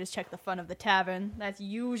probably just check the front of the tavern. That's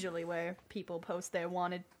usually where people post their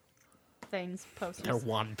wanted things, posters. They're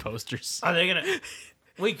wanted posters. Are they gonna?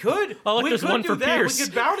 We could. Oh, look, we there's could one do for that. Pierce. We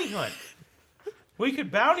could bounty hunt. We could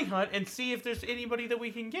bounty hunt and see if there's anybody that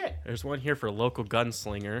we can get. There's one here for a local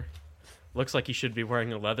gunslinger. Looks like he should be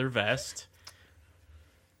wearing a leather vest.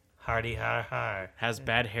 Hardy har har. Has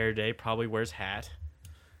bad hair day. Probably wears hat.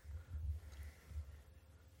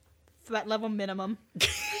 Threat level minimum.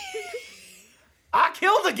 I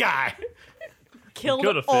killed a guy. Killed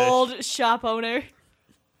coulda fished. old shop owner.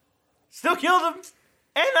 Still killed him,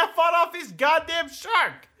 and I fought off his goddamn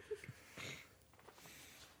shark.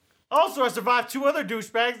 Also, I survived 2 other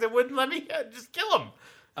douchebags that wouldn't let me just kill him.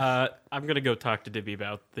 I'm gonna go talk to Dibby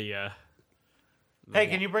about the. Hey,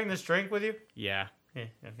 can you bring this drink with you? Yeah. Yeah.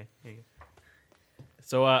 Okay. Here you go.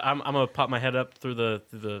 So I'm gonna pop my head up through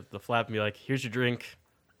the flap and be like, "Here's your drink."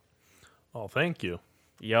 Oh, thank you.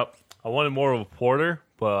 Yep. I wanted more of a porter,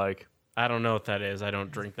 but like, I don't know what that is. I don't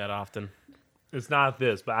drink that often. it's not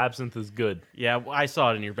this, but absinthe is good. Yeah, I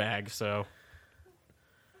saw it in your bag, so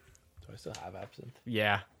Do I still have absinthe?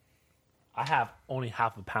 yeah, I have only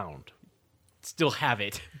half a pound. still have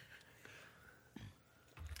it.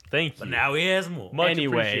 Thank you. But now he has more. Much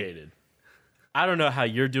Anyway. appreciated. I don't know how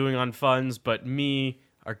you're doing on funds, but me,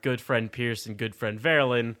 our good friend Pierce, and good friend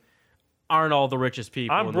Verlin aren't all the richest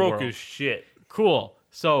people I'm in the broke world. as shit. Cool.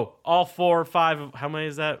 So all 4 or 5 of, how many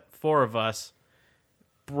is that? 4 of us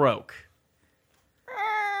broke.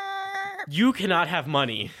 You cannot have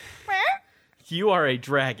money. You are a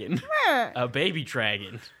dragon. A baby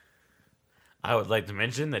dragon. I would like to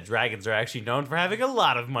mention that dragons are actually known for having a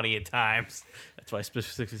lot of money at times. That's why I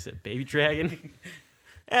specifically said baby dragon.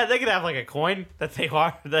 Yeah, they could have like a coin that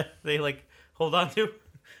they like hold on to.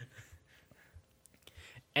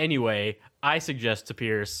 Anyway, I suggest to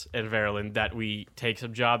Pierce and Verlin that we take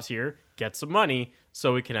some jobs here, get some money,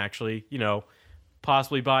 so we can actually,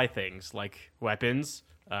 possibly buy things like weapons,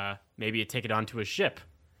 maybe take it onto a ship.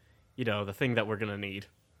 The thing that we're going to need.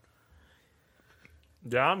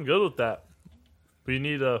 Yeah, I'm good with that. We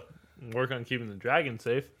need to work on keeping the dragon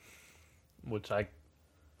safe, which I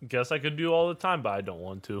guess I could do all the time, but I don't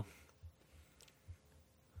want to.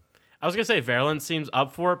 I was going to say Verlin seems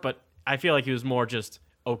up for it, but I feel like he was more just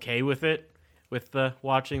okay with it, with the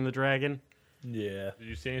watching the dragon. Yeah. Did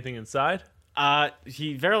you see anything inside?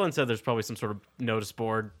 Verlin said there's probably some sort of notice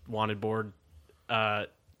board, wanted board.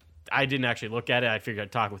 I didn't actually look at it. I figured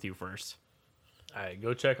I'd talk with you first. All right,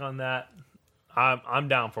 go check on that. I'm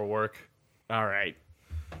down for work. All right.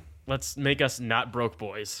 Let's make us not broke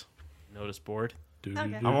boys. Notice board. Okay.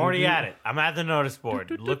 I'm already at it. I'm at the notice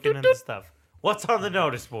board, looking at the stuff. What's on the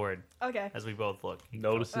notice board? Okay. As we both look.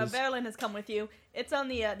 Notices. Verlin has come with you. It's on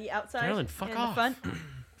the outside. Verlin, fuck and off. the front.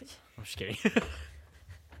 I'm just kidding.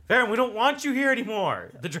 Baron, we don't want you here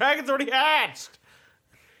anymore. The dragon's already hatched.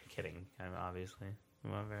 Kidding, obviously.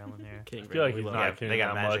 We want Verlin here. Kidding, I feel like Verlin, we he's love not you. kidding They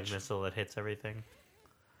got a that magic much. missile that hits everything.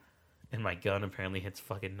 And my gun apparently hits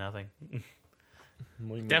fucking nothing.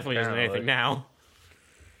 Definitely isn't anything now.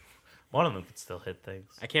 One of them could still hit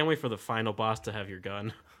things. I can't wait for the final boss to have your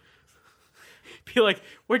gun. Be like,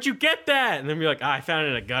 where'd you get that? And then be like, I found it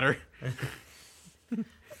in a gutter.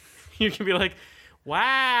 You can be like,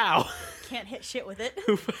 wow. Can't hit shit with it.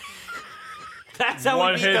 That's how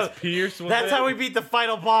One we beat hits the. Pierce with That's it. how we beat the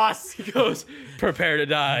final boss. He goes, prepare to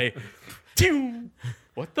die.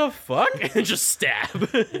 What the fuck? And then just stab.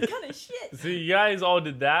 What kind of shit? See, you guys all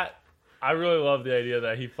did that. I really love the idea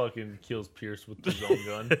that he fucking kills Pierce with his own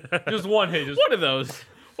gun. Just one hit. Just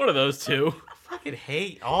One of those two. I fucking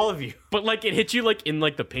hate all of you. But like it hits you like in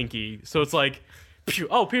like the pinky. So it's like, phew,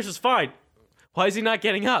 oh, Pierce is fine. Why is he not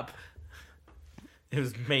getting up? It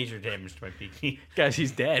was major damage to my pinky. Guys,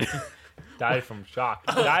 he's dead. died from shock.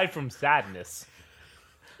 Died from sadness.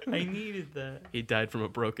 I needed that. He died from a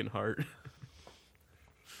broken heart.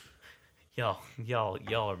 Y'all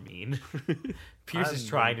are mean. Pierce is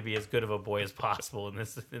trying to be as good of a boy as possible in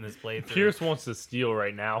this playthrough. Pierce wants to steal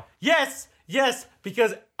right now. Yes,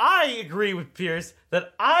 because I agree with Pierce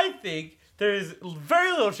that I think there's very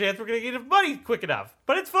little chance we're gonna get enough money quick enough,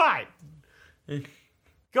 but it's fine.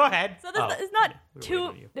 Go ahead. So there's, Oh, there's not we're too waiting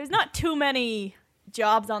on you. there's not too many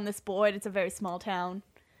jobs on this board. It's a very small town.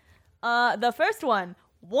 The first one,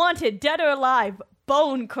 wanted dead or alive,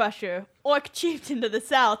 bone crusher, orc chieftain to the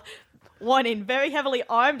south. Warning, very heavily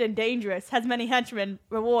armed and dangerous. Has many henchmen.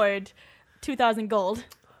 Reward, 2,000 gold.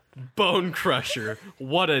 Bone Crusher.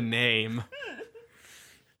 What a name.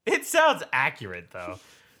 It sounds accurate though.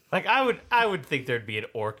 Like I would think there'd be an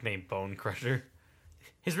orc named Bone Crusher.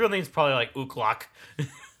 His real name's probably like Uklok.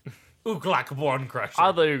 Uklok Bone Crusher.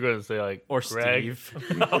 I thought you were going to say like Or Greg. Steve.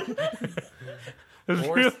 His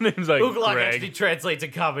Or real name's like Uklok Greg. actually translates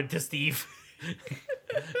in common to Steve.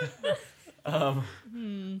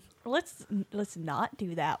 Let's not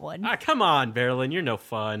do that one. Ah, come on, Verlin. You're no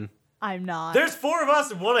fun. I'm not. There's 4 of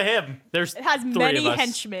us and 1 of him. There's It has 3 many of us.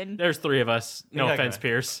 henchmen. There's 3 of us. No Yeah, offense, okay.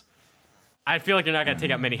 Pierce. I feel like you're not going to take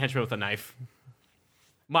out many henchmen with a knife.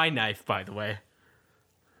 My knife, by the way.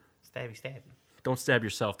 Stabby stabby. Don't stab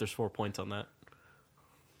yourself. There's 4 points on that.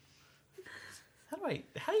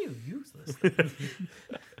 How do you use this thing?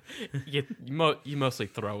 You mostly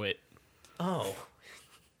throw it. Oh.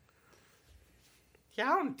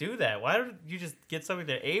 Yeah, I don't do that. Why don't you just get something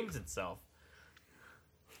that aims itself?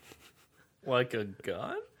 Like a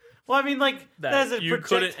gun? Well, I mean, like, That as a you project-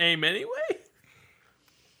 couldn't aim anyway?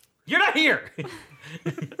 You're not here.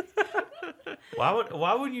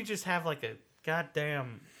 Why wouldn't you just have like a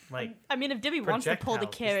goddamn like? I mean, if Dibby wants to pull the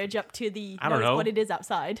projectile carriage up to the I don't notice know. what it is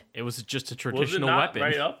outside. It was just a Was it traditional not weapon.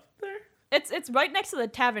 right up there? It's right next to the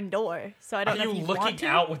tavern door, so I Are don't know you if you want looking to.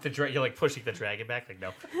 out with the dragon? You're like pushing the dragon back. Like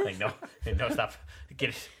no, stop, get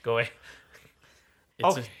it, go away.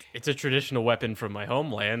 It's a traditional weapon from my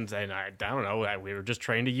homeland, and I don't know. We were just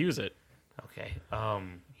trained to use it. Okay.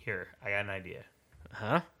 Here, I got an idea.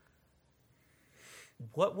 Huh?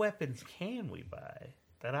 what weapons can we buy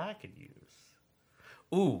that I could use?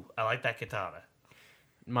 Ooh, I like that katana.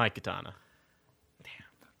 My katana.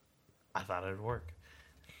 I thought it would work.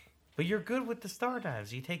 But you're good with the star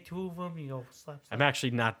knives. You take 2 of them, you go slap. I'm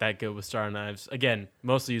actually not that good with star knives. Again,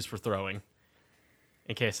 mostly used for throwing.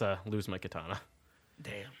 In case I lose my katana.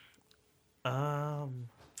 Damn. I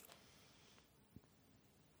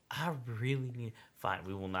really need. Fine,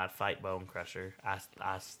 we will not fight Bone Crusher. I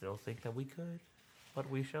still think that we could, but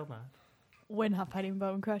we shall not. We're not fighting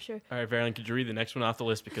Bone Crusher. All right, Verlin, could you read the next one off the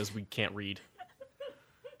list because we can't read?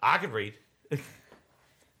 I could read.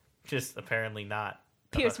 Just apparently not.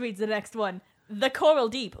 Pierce reads the next one. The Coral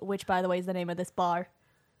Deep, which by the way is the name of this bar,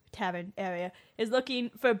 tavern area, is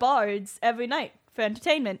looking for bards every night for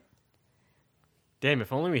entertainment. Damn,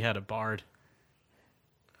 if only we had a bard.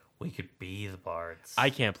 We could be the bards. I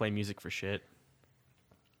can't play music for shit.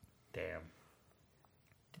 Damn.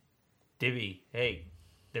 Dibby, hey,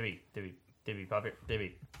 Dibby, pop here,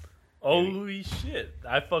 Dibby. Holy shit!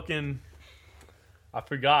 I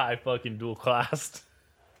forgot I fucking dual classed.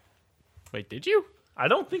 Wait, did you? I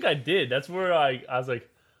don't think I did. That's where I was like,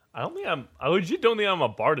 I legit don't think I'm a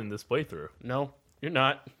bard in this playthrough. No, you're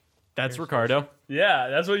not. That's Ricardo. Yeah,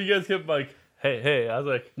 that's what you guys kept like, hey. I was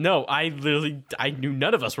like, No, I knew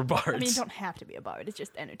none of us were bards. I mean, you don't have to be a bard. It's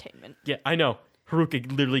just entertainment. Yeah, I know. Haruka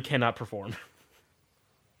literally cannot perform.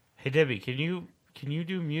 Hey, Debbie, can you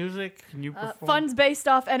do music? Can you perform? Funds based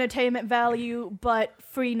off entertainment value, but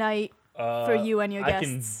free night for you and your I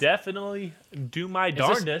guests. can definitely do my Is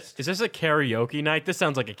darndest. this a karaoke night? This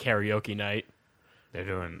sounds like a karaoke night. They're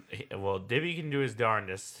doing well. Dibby can do his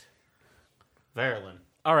darndest. Verlin.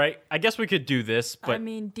 All right, I guess we could do this, but I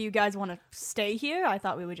mean, do you guys want to stay here? I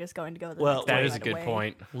thought we were just going to go the Well, next that way is a right good away.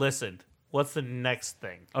 point. Listen, what's the next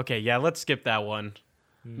thing? Okay, yeah, let's skip that one.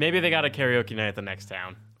 Maybe they got a karaoke night at the next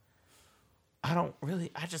town. I don't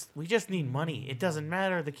really. We just need money. It doesn't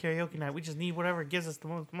matter the karaoke night. We just need whatever gives us the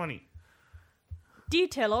most money.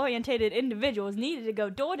 Detail-oriented individuals needed to go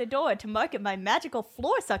door to door to market my magical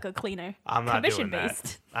floor sucker cleaner. I'm not doing Commission-based.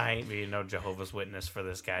 that. I ain't being no Jehovah's Witness for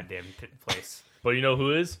this goddamn place. But you know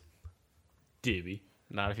who is? Dibby.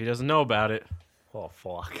 Not if he doesn't know about it. Oh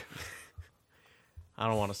fuck. I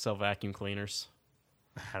don't want to sell vacuum cleaners.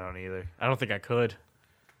 I don't either. I don't think I could.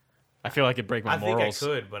 I feel like it'd break my I think morals. I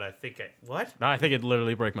could, but I think I what? No, I think it'd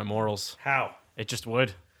literally break my morals. How? It just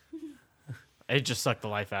would. It'd just suck the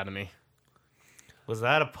life out of me. Was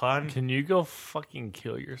that a pun? Can you go fucking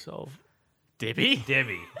kill yourself? Dibby?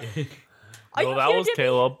 Dibby. Are No, you that here, was Dibby?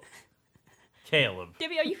 Caleb. Caleb.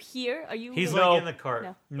 Dibby, are you here? Are you? He's No. like in the cart.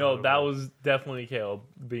 No. No, that was definitely Caleb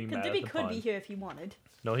being Because mad Dibby at the could pun. be here if he wanted.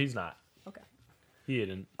 No, he's not. Okay. He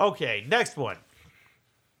didn't. Okay, next one.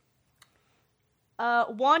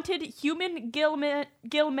 Wanted human Gilman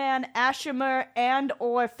Ashimer and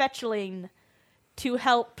or Fetchling to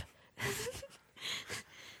help.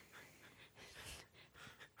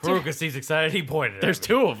 Haruka seems excited. He pointed at There's me.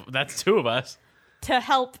 two of That's two of us. To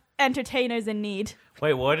help entertainers in need.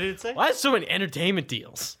 Wait, what did it say? Why is so many entertainment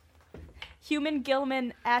deals? Human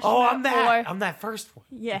Gilman Ashmer Oh, I'm that. or I'm that first one.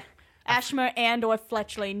 yeah, Ashmer and or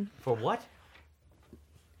Fletchling For what?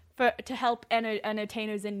 to help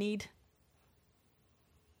entertainers in need.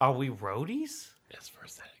 Are we roadies? Yes, for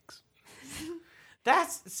aesthetics.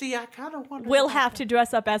 See, I kind of want. We'll have to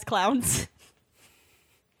dress up as clowns.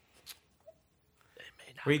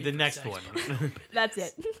 read the next one. That's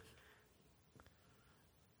it.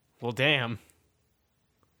 Well, damn.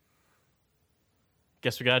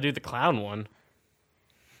 Guess we gotta do the clown one.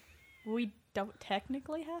 We don't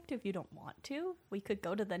technically have to if you don't want to. We could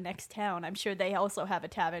go to the next town. I'm sure they also have a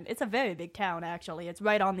tavern. It's a very big town, actually. It's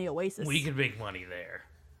right on the Oasis. We could make money there.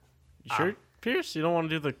 You sure, Pierce? You don't want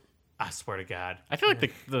to do the... I swear to God. I feel like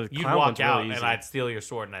the You'd clown walk one's out really easy. and I'd steal your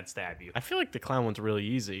sword and I'd stab you. I feel like the clown one's really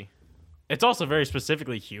easy. It's also very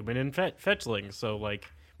specifically human and fetchling, so, like,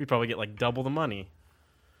 we probably get, like, double the money.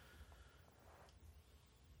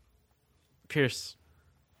 Pierce,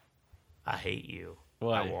 I hate you.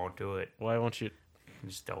 Why? I won't do it. why won't you...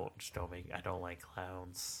 Just don't make. I don't like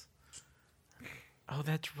clowns. Oh,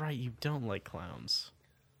 that's right, you don't like clowns.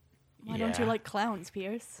 Why don't you Yeah. like clowns,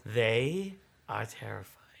 Pierce? They are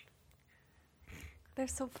terrifying. They're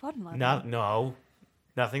so fun, Mother. No,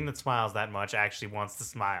 nothing that smiles that much actually wants to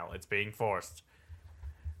smile. It's being forced.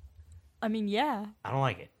 I mean, yeah. I don't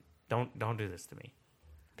like it. Don't do this to me.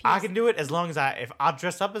 I can do it as long as if I'll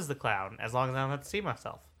dress up as the clown, as long as I don't have to see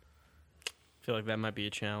myself. I feel like that might be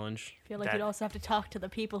a challenge. I feel like That- you'd also have to talk to the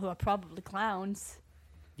people who are probably clowns.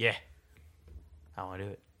 Yeah, I want to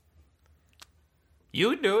do it.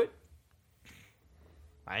 You can do it.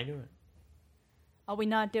 I do it. Are we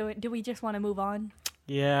not doing? Do we just want to move on?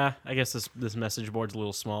 Yeah, I guess this message board's a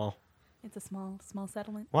little small. It's a small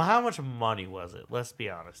settlement. Well, how much money was it? Let's be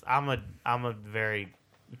honest. I'm a very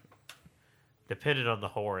dependent on the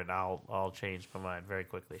whore, and I'll change my mind very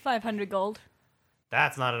quickly. 500 gold.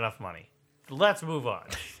 That's not enough money. Let's move on.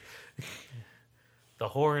 The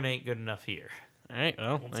whore ain't good enough here. All right,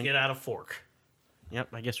 well, Let's get out of Fork. yep,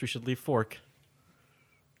 I guess we should leave Fork.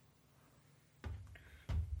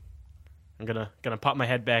 I'm gonna pop my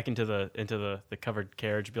head back into the covered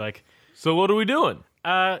carriage and be like, So what are we doing?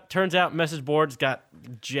 turns out message board's got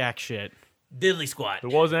jack shit. Diddly squat. There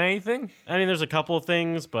wasn't anything. I mean, there's a couple of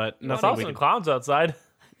things, but I nothing saw we some can. clowns outside.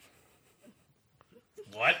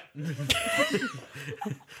 What?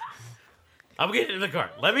 I'm getting in the car.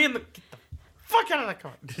 Let me in the. Get the fuck out of the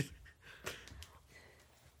car.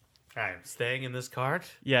 I'm staying in this cart.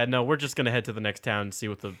 Yeah, no, we're just gonna head to the next town and see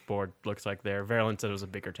what the board looks like there. Verlin said it was a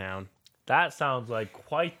bigger town. That sounds like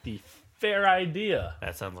quite the fair idea.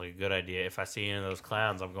 That sounds like a good idea. If I see any of those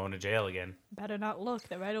clowns, I'm going to jail again. Better not look.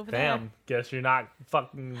 They're right over Damn, guess you're not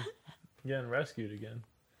fucking getting rescued again.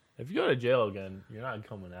 If you go to jail again, you're not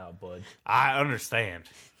coming out, bud. I understand.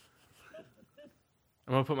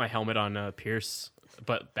 I'm gonna put my helmet on Pierce,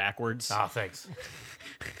 but backwards. Oh, thanks.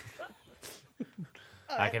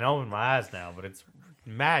 I can open my eyes now, but it's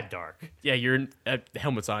mad dark. Yeah, your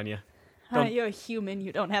helmet's on you. there. You're a human.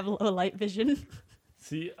 You don't have low light vision.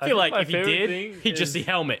 See, I feel like my if he favorite did, thing he'd just is- see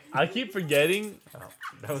helmet. I keep forgetting.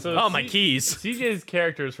 So Oh, my keys. CJ's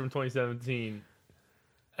character is from 2017,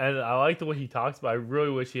 and I like the way he talks, but I really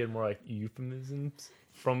wish he had more like euphemisms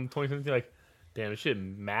from 2017. Like, damn, this shit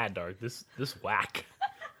mad dark. This whack.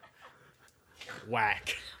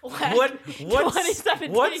 Whack. What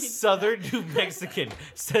 2017. Southern New Mexican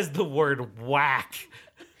says the word whack?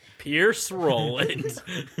 Pierce Roland.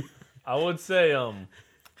 I would say,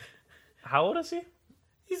 how old is he?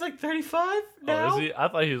 He's like 35 Oh, now. is he? I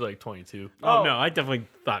thought he was like 22. Oh no, I definitely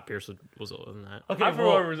thought Pierce was older than that. Okay, I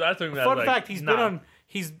well, remember. I took him as fun like, fact: he's nah. been on.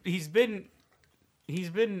 He's been.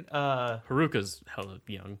 Haruka's hella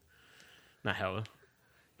young. Not hella.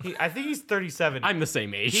 I think he's 37. I'm the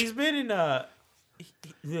same age. He's been in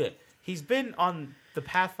he's been on the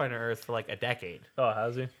Pathfinder Earth for like a decade. Oh,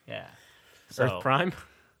 has he? Yeah. Earth Prime.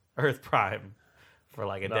 Earth Prime for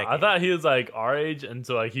like a No, decade. I thought he was like our age, and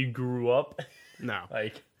so like he grew up. No.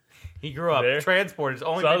 Like, he grew up there. transported.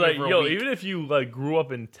 Only so I was been like, here for a yo, week. even if you like grew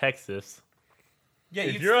up in Texas, yeah,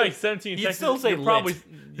 if you'd you're still- like 17 in you'd Texas, still say you're lit. probably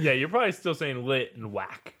you're probably still saying lit and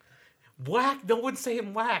whack. whack. No one's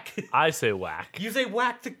saying whack. I say whack. You say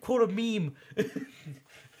whack to quote a meme.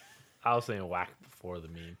 I was saying whack before the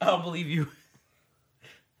meme. I don't believe you.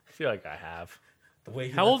 I feel like I have. The way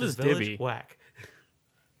he How left old his is village, Dibby? Whack.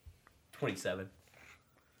 27.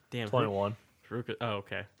 Damn. 21. Haruka. Oh,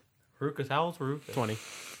 okay. Haruka's how old's Haruka? 20.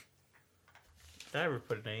 Did I ever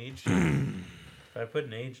put an age? Did I put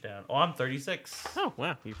an age down? Oh, I'm 36. Oh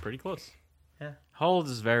wow, you're pretty close. Yeah. How old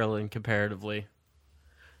is Verlin comparatively?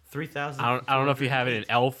 3,000. I don't know if you have it in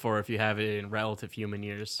elf or if you have it in relative human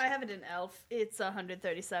years. I have it in elf. It's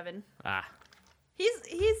 137. Ah. He's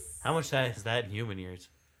How much is that in human years?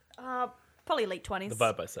 probably late 20s.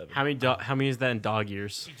 Divide by 7. How many is that in dog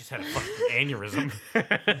years? You just had a fucking aneurysm.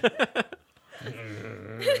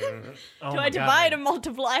 Do I divide or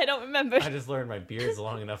multiply? I don't remember. I just learned my beard's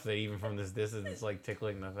long enough that even from this distance, it's like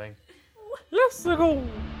tickling the thing. Let's go.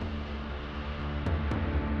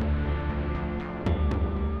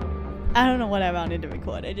 I don't know what I wanted to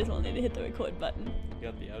record. I just wanted to hit the record button. You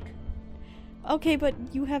got the outro. Okay, but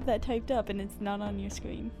you have that typed up and it's not on your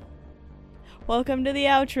screen. Welcome to the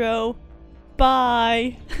outro.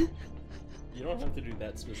 Bye. You don't have to do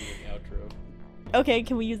that specific outro. Okay,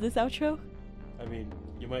 can we use this outro? I mean,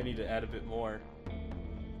 you might need to add a bit more.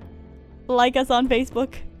 Like us on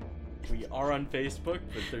Facebook. We are on Facebook,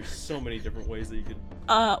 but there's so many different ways that you could.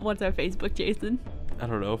 What's our Facebook, Jason? I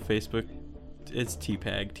don't know. Facebook. It's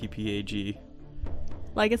TPAG. TPAG.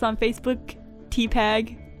 Like us on Facebook,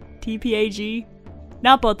 TPAG, TPAG.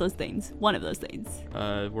 Not both those things. One of those things.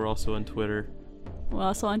 We're also on Twitter. We're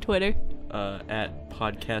also on Twitter. At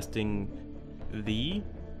podcasting the,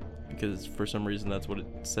 because for some reason that's what it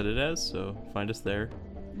said it as. So find us there.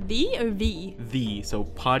 The or V? The. So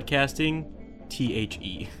podcasting,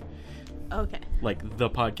 THE. Okay. Like the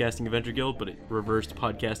podcasting adventure guild, but it reversed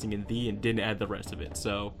podcasting in the and didn't add the rest of it.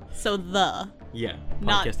 So So the. yeah,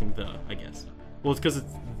 Not- podcasting the, I guess. Well, it's because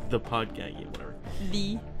it's the podcast. Yeah, whatever.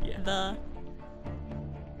 The. Yeah. The.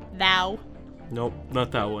 Thou. Nope,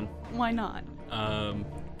 not that one. Why not?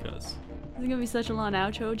 Because It's gonna be such a long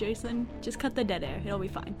outro, Jason. Just cut the dead air. It'll be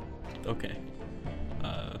fine. okay.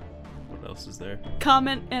 What else is there?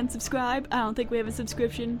 Comment and subscribe. I don't think we have a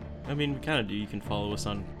subscription. I mean, we kind of do. You can follow us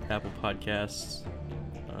on Apple Podcasts.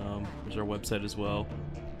 There's our website as well.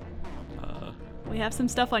 We have some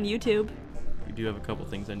stuff on YouTube. We do have a couple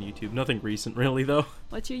things on YouTube. Nothing recent, really, though.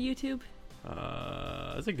 What's your YouTube?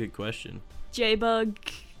 That's a good question. JBug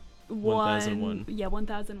 1001. Yeah,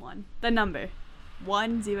 1001. The number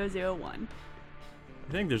 1001.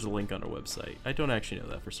 I think there's a link on our website. I don't actually know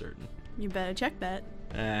that for certain. You better check that.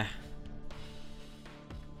 Eh.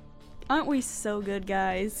 Aren't we so good,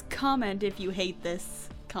 guys? Comment if you hate this.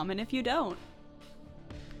 Comment if you don't.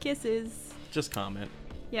 Kisses. Just comment.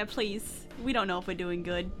 Yeah, please. We don't know if we're doing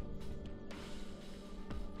good.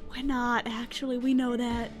 We're not, actually. We know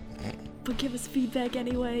that. But give us feedback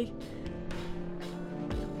anyway.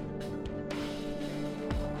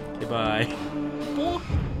 Okay, bye. Bye.